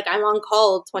on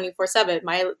call 24/7.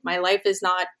 My life is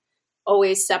not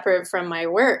always separate from my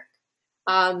work.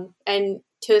 And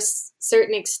to a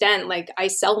certain extent, like I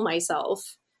sell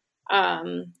myself,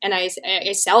 and I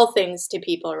sell things to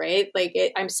people, right? Like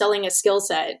I'm selling a skill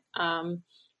set,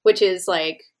 which is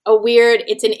like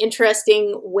it's an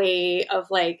interesting way of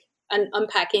like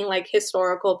unpacking like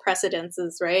historical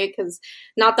precedences, right? Because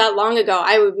not that long ago,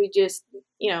 I would be just,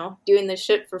 doing this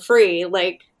shit for free,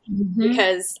 like,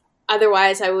 because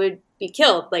otherwise I would be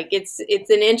killed. Like it's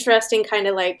an interesting kind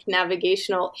of like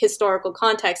navigational historical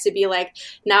context to be like,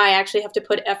 now I actually have to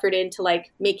put effort into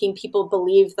like making people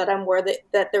believe that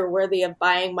they're worthy of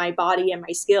buying my body and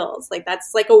my skills. Like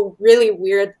that's like a really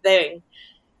weird thing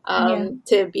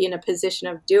to be in a position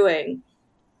of doing.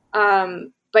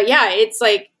 But yeah, it's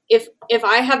like if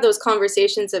I have those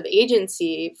conversations of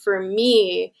agency, for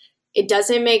me, it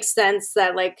doesn't make sense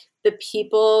that like the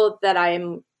people that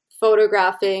I'm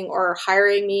photographing or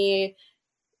hiring me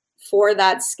for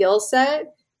that skill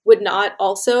set would not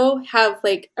also have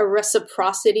like a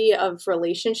reciprocity of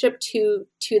relationship to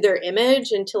their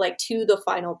image and to the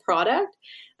final product.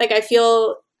 Like I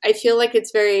feel like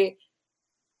it's a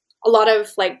lot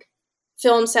of like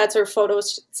film sets or photo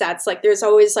sets, like there's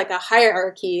always like a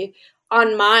hierarchy.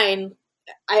 On mine,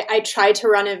 I try to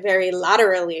run it very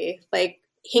laterally. Like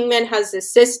Hingman has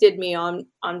assisted me on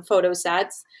photo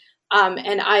sets,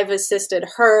 and I've assisted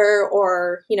her,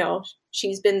 or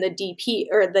she's been the DP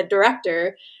or the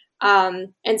director,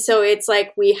 and so it's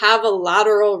like we have a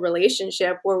lateral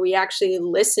relationship where we actually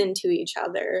listen to each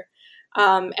other.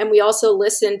 And we also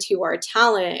listen to our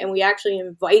talent, and we actually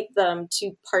invite them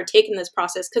to partake in this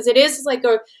process, because it is like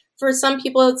for some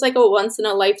people, it's like a once in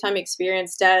a lifetime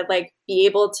experience to like be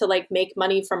able to like make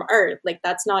money from art. Like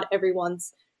that's not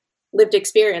everyone's lived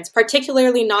experience,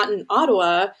 particularly not in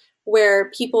Ottawa, where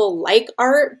people like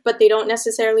art, but they don't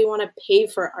necessarily want to pay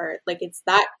for art. Like it's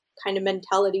that kind of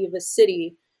mentality of a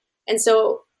city. And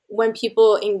so when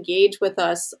people engage with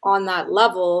us on that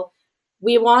level,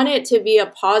 we want it to be a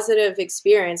positive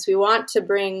experience. We want to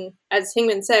bring, as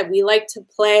Hingman said, we like to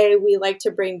play, we like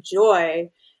to bring joy.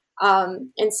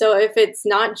 And so if it's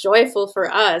not joyful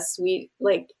for us,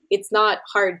 it's not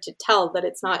hard to tell that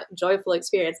it's not a joyful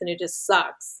experience, and it just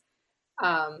sucks.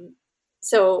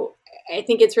 So I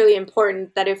think it's really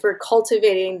important that if we're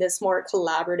cultivating this more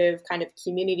collaborative kind of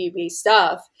community-based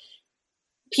stuff,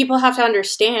 people have to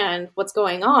understand what's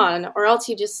going on, or else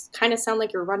you just kind of sound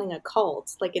like you're running a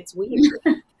cult. Like it's weird.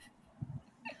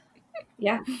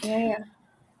 Yeah.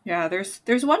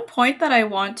 There's one point that I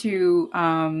want to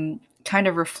kind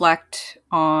of reflect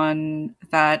on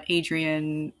that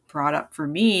Adrienne brought up for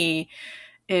me,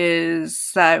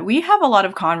 is that we have a lot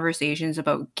of conversations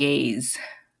about gaze,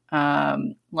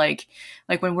 like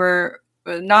when we're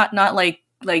not like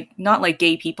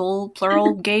gay people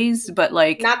plural gaze, but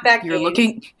like not that you're gaze.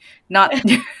 Looking, not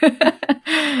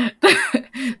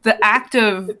the act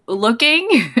of looking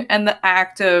and the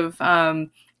act of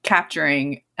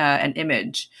capturing an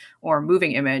image or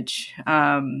moving image,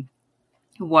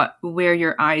 where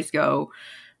your eyes go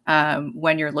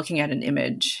when you're looking at an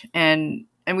image. And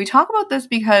we talk about this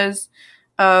because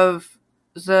of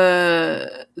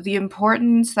the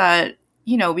importance that,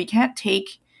 you know, we can't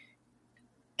take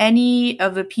any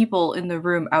of the people in the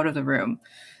room out of the room.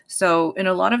 So in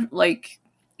a lot of like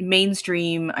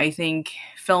mainstream, I think,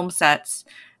 film sets,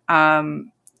 I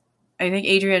think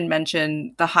Adrienne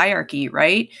mentioned the hierarchy,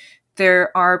 right?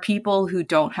 There are people who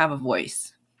don't have a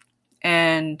voice.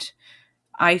 And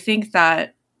I think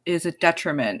that is a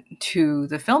detriment to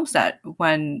the film set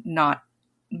when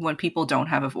people don't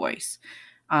have a voice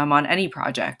on any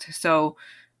project. So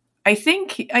I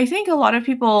think a lot of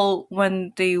people,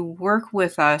 when they work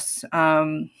with us,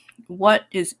 what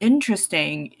is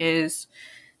interesting is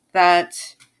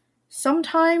that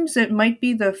sometimes it might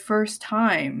be the first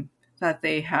time that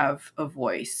they have a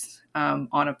voice on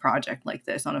a project like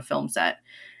this, on a film set.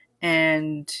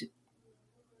 And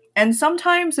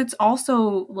sometimes it's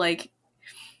also like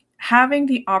having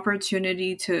the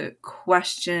opportunity to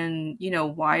question, you know,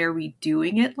 why are we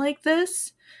doing it like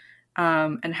this?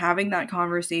 And having that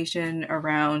conversation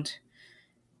around,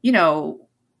 you know,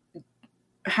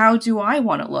 how do I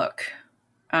want to look?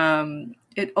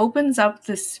 It opens up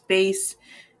the space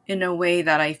in a way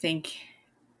that I think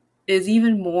is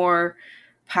even more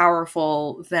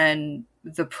powerful than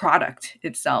the product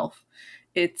itself.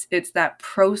 It's that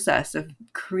process of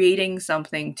creating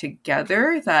something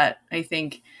together that I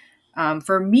think,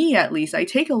 for me at least, I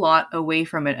take a lot away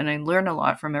from it, and I learn a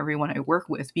lot from everyone I work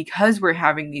with because we're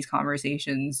having these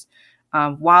conversations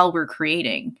while we're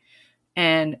creating.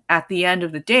 And at the end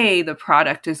of the day, the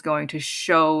product is going to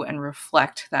show and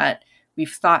reflect that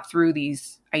we've thought through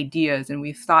these ideas and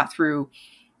we've thought through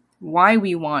why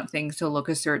we want things to look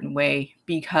a certain way,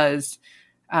 because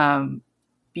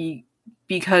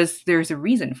because there's a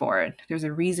reason for it. There's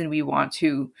a reason we want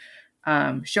to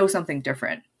show something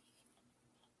different.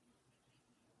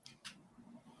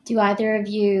 Do either of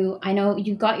you, I know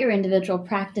you've got your individual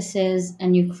practices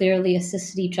and you clearly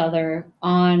assisted each other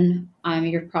on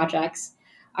your projects.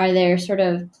 Are there sort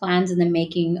of plans in the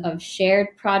making of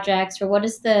shared projects, or what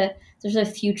is there's a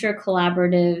future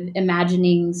collaborative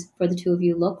imaginings for the two of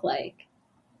you look like?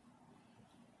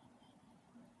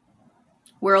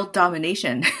 World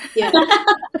domination. Yeah.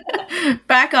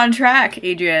 Back on track,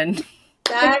 Adrienne.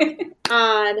 Back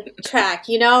on track.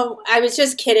 You know, I was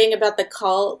just kidding about the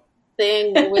cult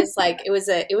thing. It was like it was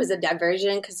a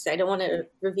diversion because I don't want to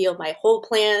reveal my whole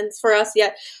plans for us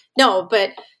yet. No,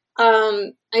 but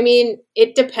I mean,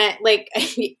 it depends. Like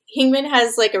Hingman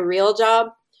has like a real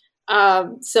job,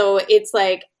 so it's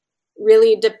like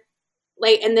really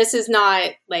and this is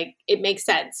not like, it makes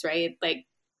sense, right? Like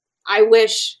I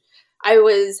wish I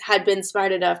had been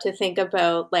smart enough to think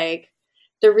about like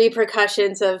the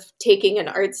repercussions of taking an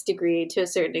arts degree to a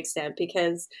certain extent,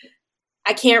 because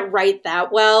I can't write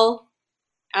that well.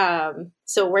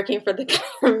 So working for the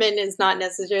government is not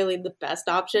necessarily the best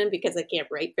option because I can't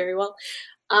write very well.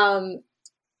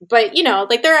 But you know,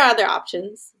 like there are other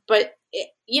options, but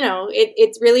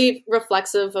it's really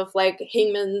reflexive of like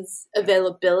Hingman's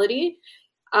availability.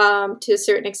 to a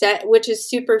certain extent, which is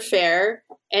super fair.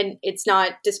 And it's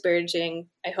not disparaging,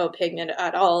 I hope, Hingman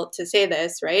at all to say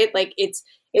this, right? Like it's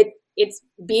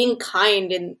being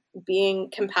kind and being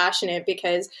compassionate,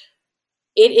 because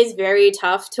it is very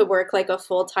tough to work like a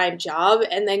full-time job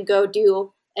and then go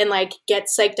do and like get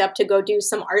psyched up to go do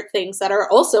some art things that are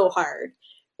also hard,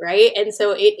 right? And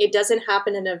so it doesn't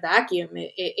happen in a vacuum.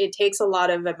 It takes a lot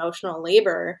of emotional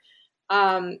labor.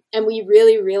 And we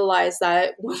really realized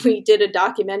that when we did a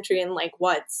documentary in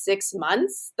 6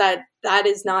 months, that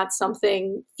is not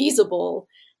something feasible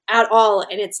at all.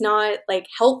 And it's not like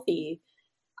healthy.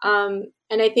 And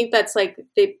I think that's like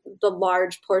the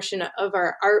large portion of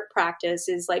our art practice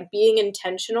is like being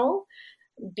intentional,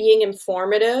 being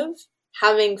informative,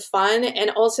 having fun, and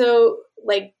also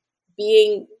like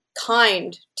being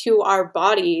kind to our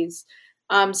bodies,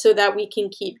 so that we can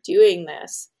keep doing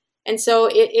this. And so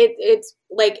it's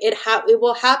like it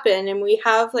will happen. And we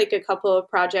have like a couple of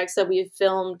projects that we've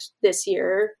filmed this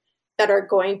year that are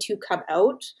going to come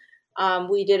out.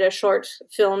 We did a short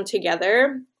film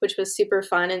together, which was super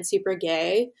fun and super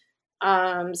gay.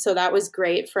 So that was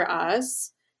great for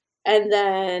us. And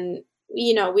then,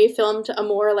 we filmed a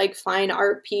more like fine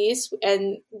art piece,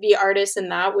 and the artist in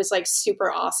that was like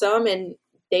super awesome, and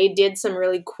they did some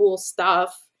really cool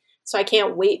stuff. So I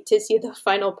can't wait to see the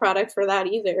final product for that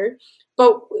either.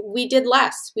 But we did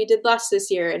less. We did less this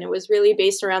year, and it was really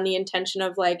based around the intention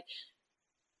of like,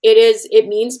 it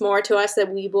means more to us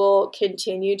that we will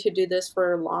continue to do this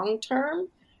for long term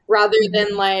rather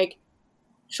than like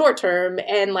short term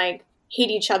and like hate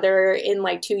each other in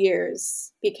like 2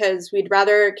 years, because we'd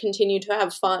rather continue to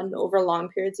have fun over long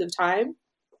periods of time,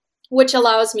 which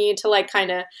allows me to like kind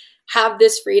of have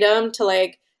this freedom to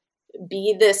like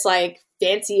be this like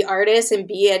fancy artist and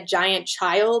be a giant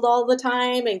child all the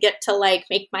time and get to like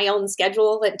make my own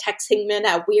schedule and text Hingman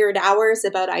at weird hours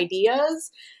about ideas.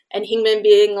 And Hingman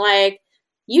being like,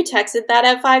 you texted that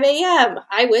at 5 a.m.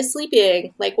 I was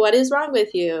sleeping. Like, what is wrong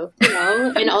with you?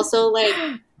 And also like,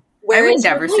 where I would is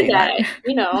never say that.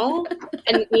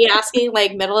 And me asking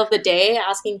like middle of the day,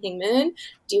 asking Hingman,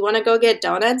 do you want to go get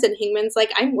donuts? And Hingman's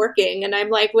like, I'm working. And I'm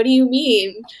like, what do you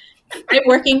mean? I'm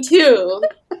working too.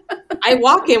 I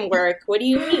walk and work. What do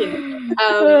you mean?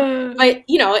 But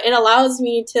it allows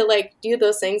me to like do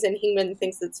those things, and Hingman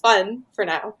thinks it's fun for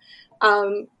now.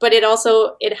 But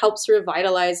it helps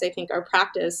revitalize, I think, our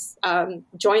practice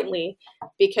jointly,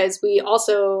 because we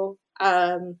also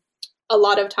a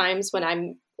lot of times when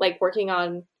I'm like working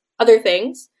on other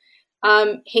things,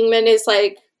 Hingman is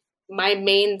like my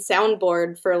main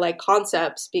soundboard for like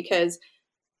concepts, because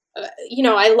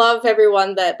I love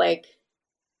everyone that like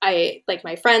I like,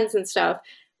 my friends and stuff,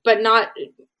 but not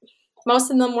most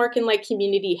of them work in like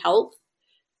community health,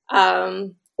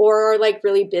 or like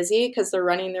really busy because they're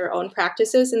running their own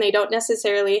practices, and they don't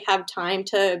necessarily have time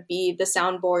to be the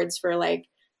soundboards for like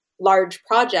large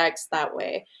projects that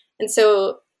way. And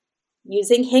so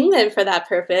using Hingman for that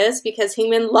purpose, because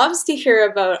Hingman loves to hear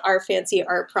about our fancy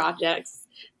art projects,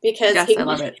 because yes, I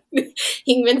love it.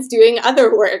 Hingman's doing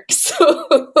other work.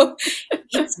 So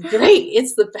it's great.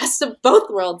 It's the best of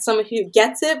both worlds. Someone who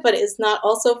gets it, but is not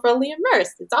also fully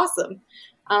immersed. It's awesome.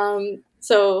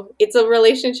 So it's a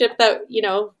relationship that,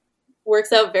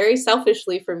 works out very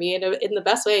selfishly for me in the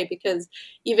best way, because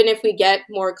even if we get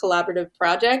more collaborative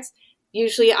projects,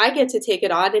 usually I get to take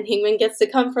it on and Hingman gets to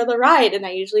come for the ride, and I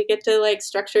usually get to like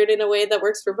structure it in a way that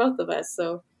works for both of us.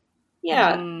 So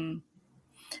yeah.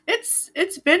 It's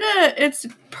been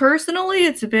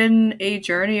a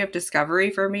journey of discovery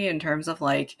for me in terms of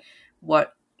like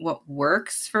what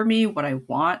works for me, what I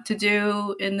want to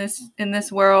do in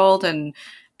this world, and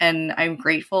I'm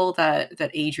grateful that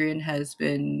Adrienne has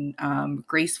been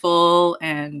graceful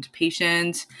and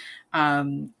patient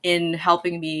in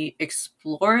helping me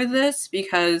explore this,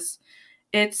 because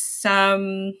it's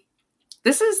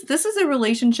this is a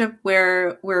relationship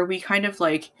where we kind of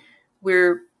like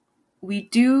we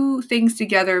do things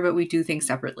together, but we do things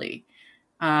separately.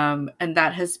 And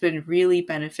that has been really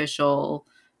beneficial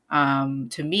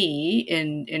to me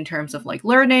in terms of like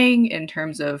learning, in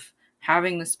terms of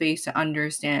having the space to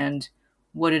understand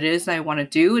what it is I want to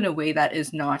do in a way that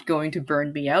is not going to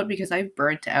burn me out, because I've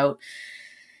burnt out,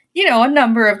 a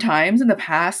number of times in the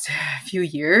past few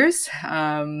years.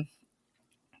 I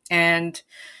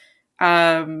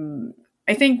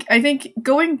think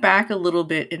going back a little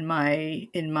bit in my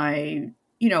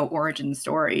origin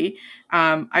story,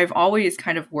 I've always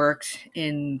kind of worked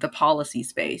in the policy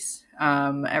space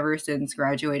ever since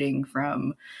graduating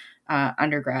from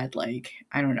undergrad, like,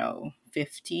 I don't know,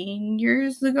 15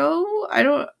 years ago. I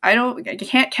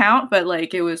can't count, but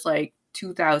like it was like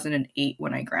 2008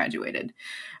 when I graduated.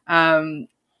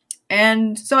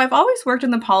 And so I've always worked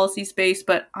in the policy space,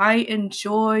 but I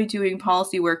enjoy doing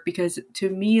policy work because to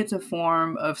me it's a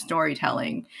form of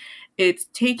storytelling. It's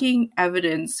taking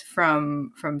evidence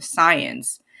from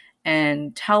science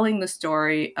and telling the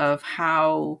story of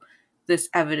how this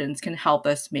evidence can help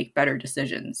us make better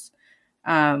decisions.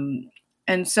 And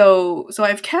so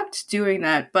I've kept doing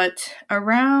that, but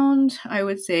around, I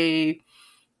would say,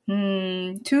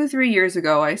 2 or 3 years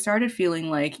ago, I started feeling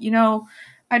like,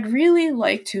 I'd really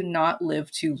like to not live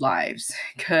two lives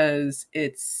because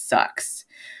it sucks.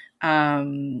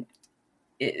 I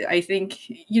think,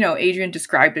 Adrienne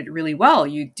described it really well.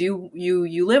 You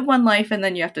live one life and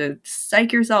then you have to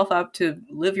psych yourself up to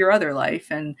live your other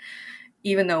life. And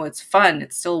even though it's fun,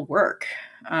 it's still work.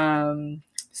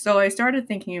 So I started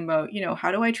thinking about,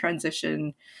 how do I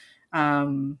transition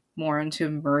more into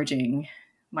merging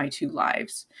my two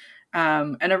lives?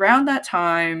 And around that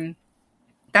time,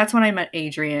 that's when I met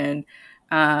Adrienne.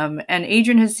 And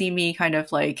Adrienne has seen me kind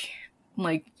of like,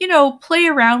 play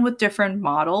around with different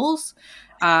models.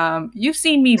 You've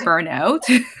seen me burn out.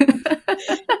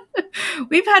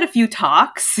 We've had a few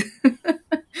talks.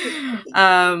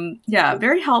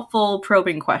 Very helpful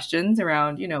probing questions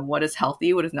around, what is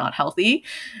healthy, what is not healthy.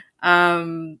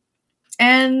 And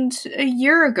a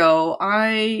year ago,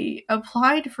 I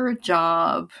applied for a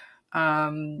job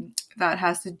that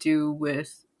has to do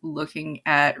with looking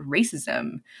at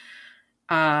racism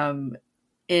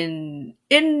in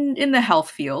the health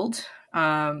field.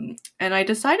 And I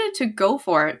decided to go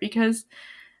for it because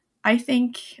I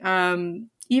think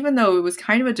even though it was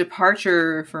kind of a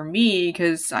departure for me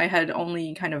because I had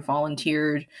only kind of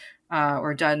volunteered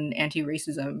or done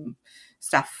anti-racism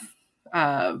stuff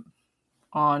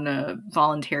on a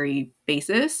voluntary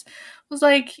basis, was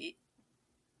like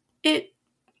it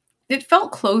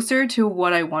felt closer to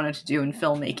what I wanted to do in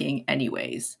filmmaking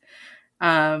anyways.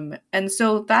 And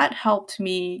so that helped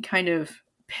me kind of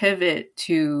pivot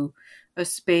to a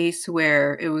space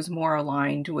where it was more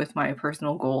aligned with my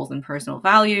personal goals and personal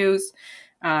values,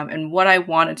 and what I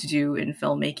wanted to do in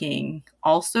filmmaking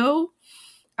also.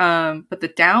 But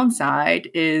the downside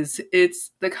is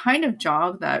it's the kind of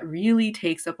job that really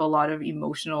takes up a lot of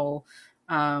emotional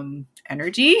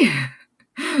energy.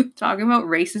 Talking about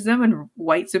racism and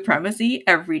white supremacy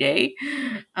every day.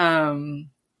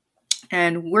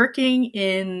 And working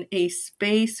in a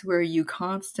space where you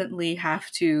constantly have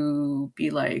to be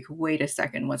like, wait a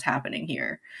second, what's happening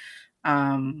here?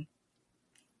 And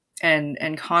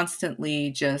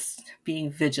constantly just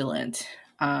being vigilant,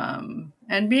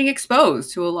 and being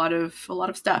exposed to a lot of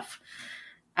stuff.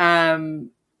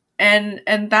 And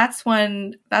that's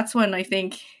when I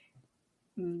think,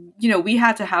 we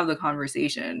had to have the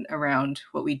conversation around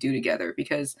what we do together,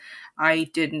 because I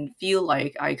didn't feel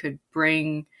like I could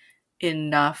bring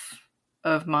enough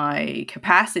of my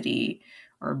capacity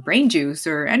or brain juice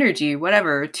or energy,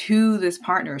 whatever, to this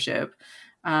partnership.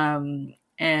 And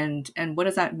what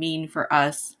does that mean for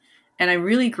us? And I'm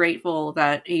really grateful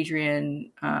that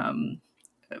Adrienne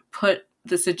put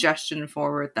the suggestion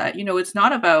forward that, it's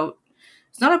not about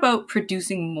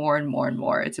producing more and more and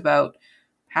more. It's about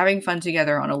having fun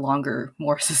together on a longer,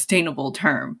 more sustainable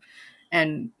term.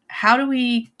 And how do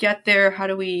we get there? How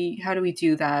do we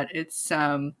do that? It's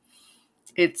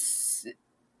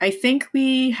I think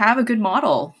we have a good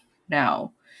model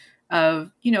now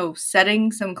of,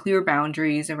 setting some clear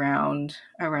boundaries around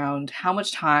how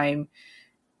much time,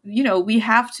 we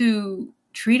have to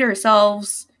treat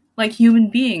ourselves like human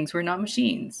beings. We're not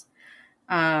machines.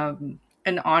 And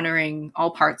honoring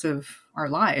all parts of our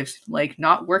lives, like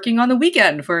not working on the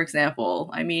weekend, for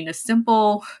example. I mean, a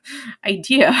simple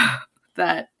idea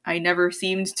that I never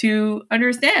seemed to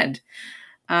understand.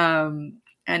 And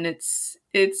it's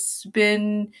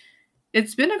been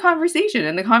a conversation,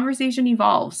 and the conversation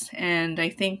evolves. And I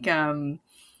think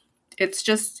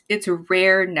it's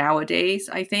rare nowadays,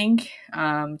 I think,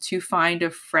 to find a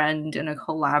friend and a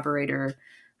collaborator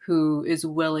who is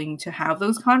willing to have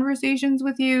those conversations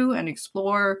with you and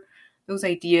explore those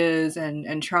ideas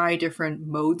and try different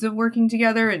modes of working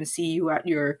together and see you at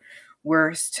your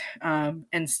worst,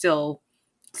 and still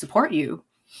support you.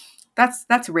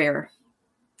 That's rare.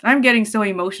 I'm getting so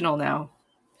emotional now.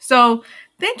 So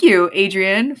thank you,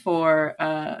 Adrienne, for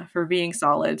being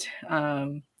solid.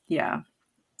 Yeah.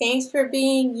 Thanks for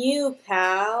being you,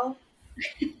 pal.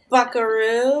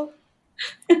 Buckaroo.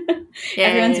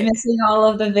 Everyone's missing all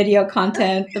of the video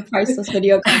content, the priceless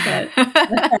video content.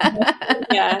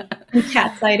 Yeah. And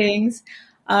cat sightings.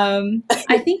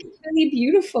 I think it's really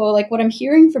beautiful, like what I'm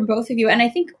hearing from both of you. And I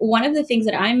think one of the things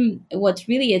that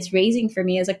it's raising for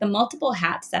me is like the multiple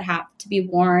hats that have to be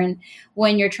worn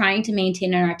when you're trying to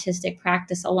maintain an artistic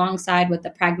practice alongside with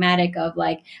the pragmatic of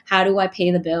like, how do I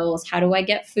pay the bills? How do I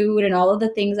get food? And all of the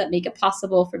things that make it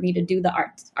possible for me to do the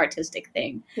artistic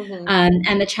thing.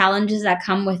 And the challenges that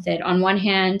come with it. On one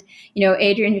hand, you know,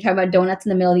 Adrienne, you're talking about donuts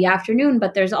in the middle of the afternoon,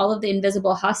 but there's all of the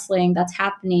invisible hustling that's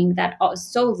happening that is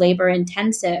so labor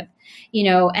intensive, you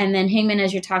know. And then Hingman,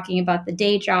 as you're talking about the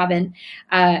day job and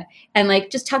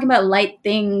like just talking about light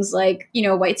things like, you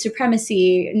know, white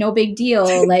supremacy, no big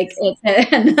deal, like it's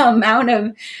an amount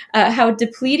of how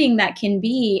depleting that can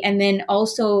be. And then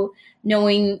also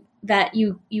knowing that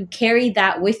you carry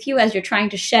that with you as you're trying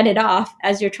to shed it off,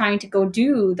 as you're trying to go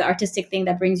do the artistic thing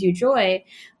that brings you joy,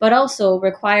 but also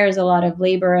requires a lot of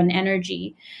labor and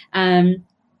energy. And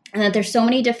that there's so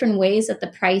many different ways that the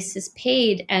price is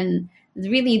paid. And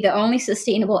really the only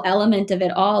sustainable element of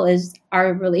it all is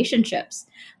our relationships,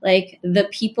 like the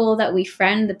people that we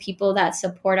friend, the people that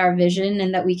support our vision,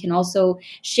 and that we can also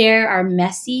share our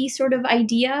messy sort of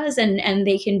ideas, and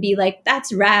they can be like,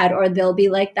 that's rad, or they'll be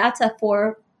like, that's a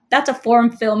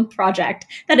foreign film project.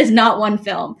 That is not one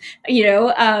film, you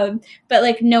know, but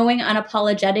like knowing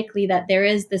unapologetically that there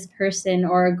is this person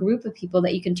or a group of people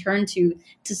that you can turn to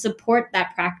support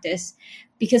that practice.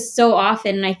 Because so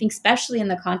often, and I think especially in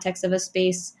the context of a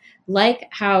space like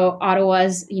how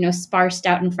Ottawa's, you know, sparsed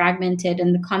out and fragmented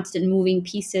and the constant moving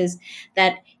pieces,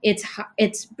 that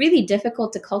it's really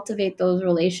difficult to cultivate those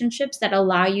relationships that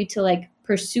allow you to like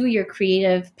pursue your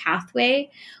creative pathway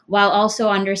while also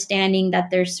understanding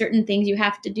that there's certain things you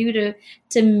have to do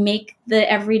to make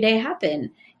the everyday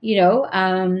happen, you know,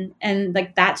 and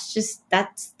like that's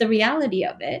the reality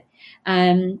of it.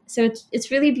 So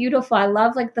it's really beautiful. I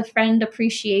love like the friend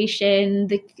appreciation,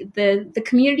 the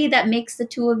community that makes the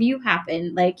two of you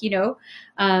happen. Like, you know,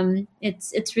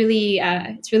 it's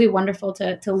really wonderful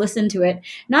to listen to it.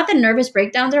 Not that nervous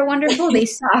breakdowns are wonderful. They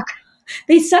suck.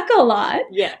 They suck a lot.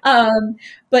 Yeah.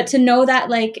 But to know that,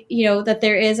 like, you know, that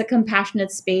there is a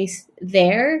compassionate space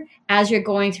there as you're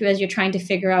going through, as you're trying to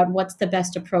figure out what's the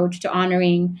best approach to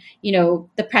honoring, you know,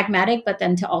 the pragmatic, but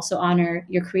then to also honor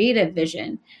your creative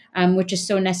vision, which is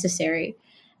so necessary.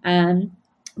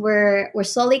 We're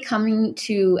slowly coming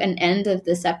to an end of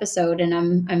this episode, and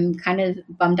I'm kind of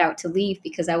bummed out to leave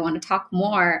because I want to talk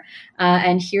more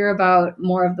and hear about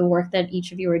more of the work that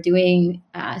each of you are doing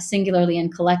singularly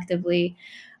and collectively.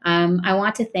 I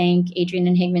want to thank Adrienne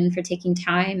and Hingman for taking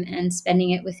time and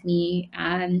spending it with me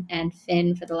and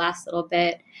Finn for the last little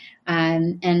bit.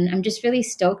 And I'm just really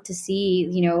stoked to see,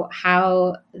 you know,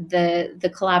 how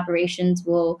the collaborations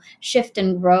will shift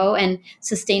and grow, and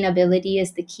sustainability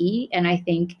is the key. And I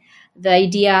think the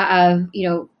idea of, you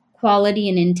know, quality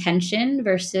and intention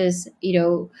versus, you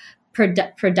know,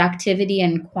 productivity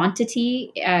and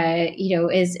quantity, you know,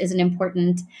 is an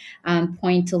important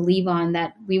point to leave on,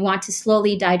 that we want to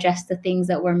slowly digest the things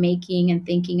that we're making and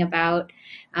thinking about,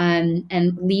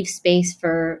 and leave space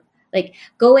for, like,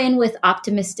 go in with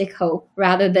optimistic hope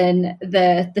rather than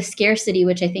the scarcity,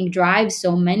 which I think drives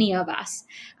so many of us,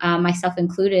 myself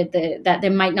included, that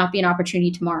there might not be an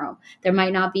opportunity tomorrow. There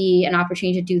might not be an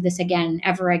opportunity to do this again,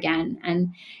 ever again.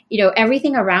 And, you know,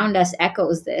 everything around us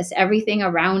echoes this. Everything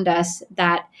around us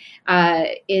that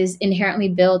is inherently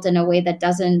built in a way that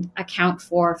doesn't account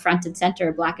for front and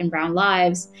center Black and brown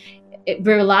lives, it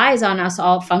relies on us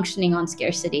all functioning on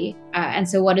scarcity. And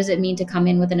so what does it mean to come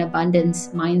in with an abundance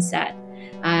mindset,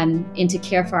 and to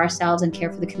care for ourselves and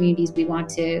care for the communities we want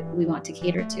to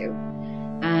cater to?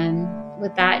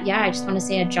 With that, yeah, I just want to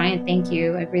say a giant thank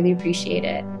you. I really appreciate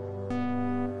it.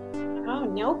 Oh,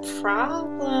 no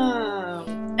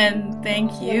problem. And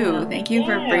thank you. Thank you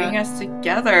for bringing us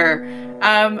together.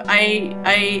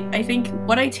 I think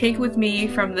what I take with me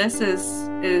from this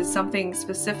is something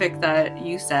specific that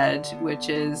you said, which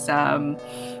is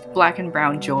Black and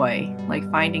brown joy, like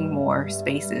finding more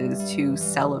spaces to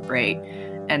celebrate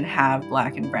and have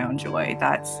Black and brown joy.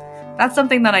 That's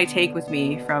something that I take with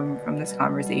me from this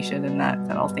conversation, and that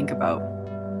I'll think about.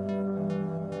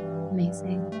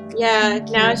 Amazing. Yeah,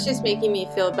 now it's just making me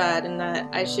feel bad, and that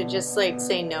I should just like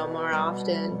say no more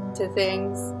often to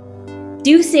things.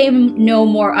 Do say no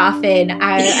more often.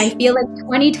 I feel like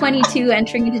 2022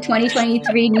 entering into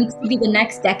 2023 needs to be the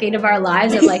next decade of our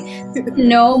lives of like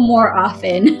no more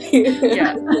often.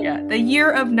 Yeah, the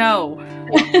year of no.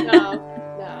 No.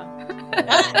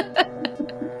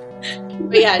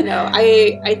 But yeah, no,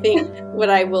 I think what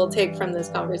I will take from this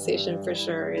conversation for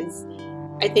sure is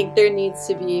I think there needs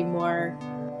to be more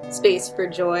space for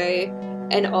joy,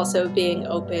 and also being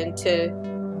open to,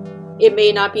 it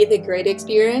may not be the great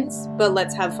experience, but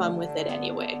let's have fun with it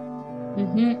anyway.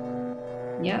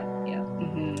 Mm-hmm. Yep.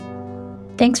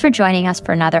 Thanks for joining us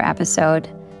for another episode.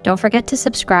 Don't forget to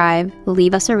subscribe,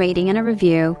 leave us a rating and a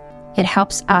review. It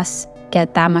helps us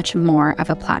get that much more of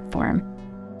a platform.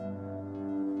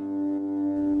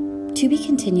 To Be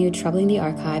Continued, Troubling the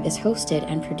Archive is hosted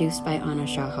and produced by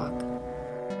Hoque.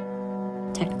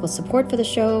 Technical support for the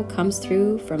show comes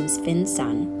through from Sven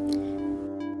Sun.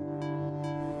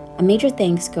 A major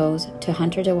thanks goes to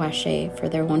Hunter Dewashe for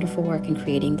their wonderful work in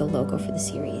creating the logo for the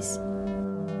series.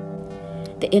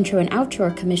 The intro and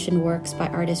outro are commissioned works by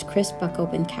artist Chris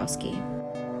Bucko-Binkowski.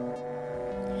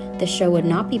 The show would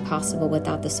not be possible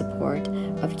without the support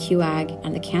of QAG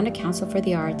and the Canada Council for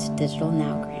the Arts Digital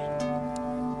Now Grant.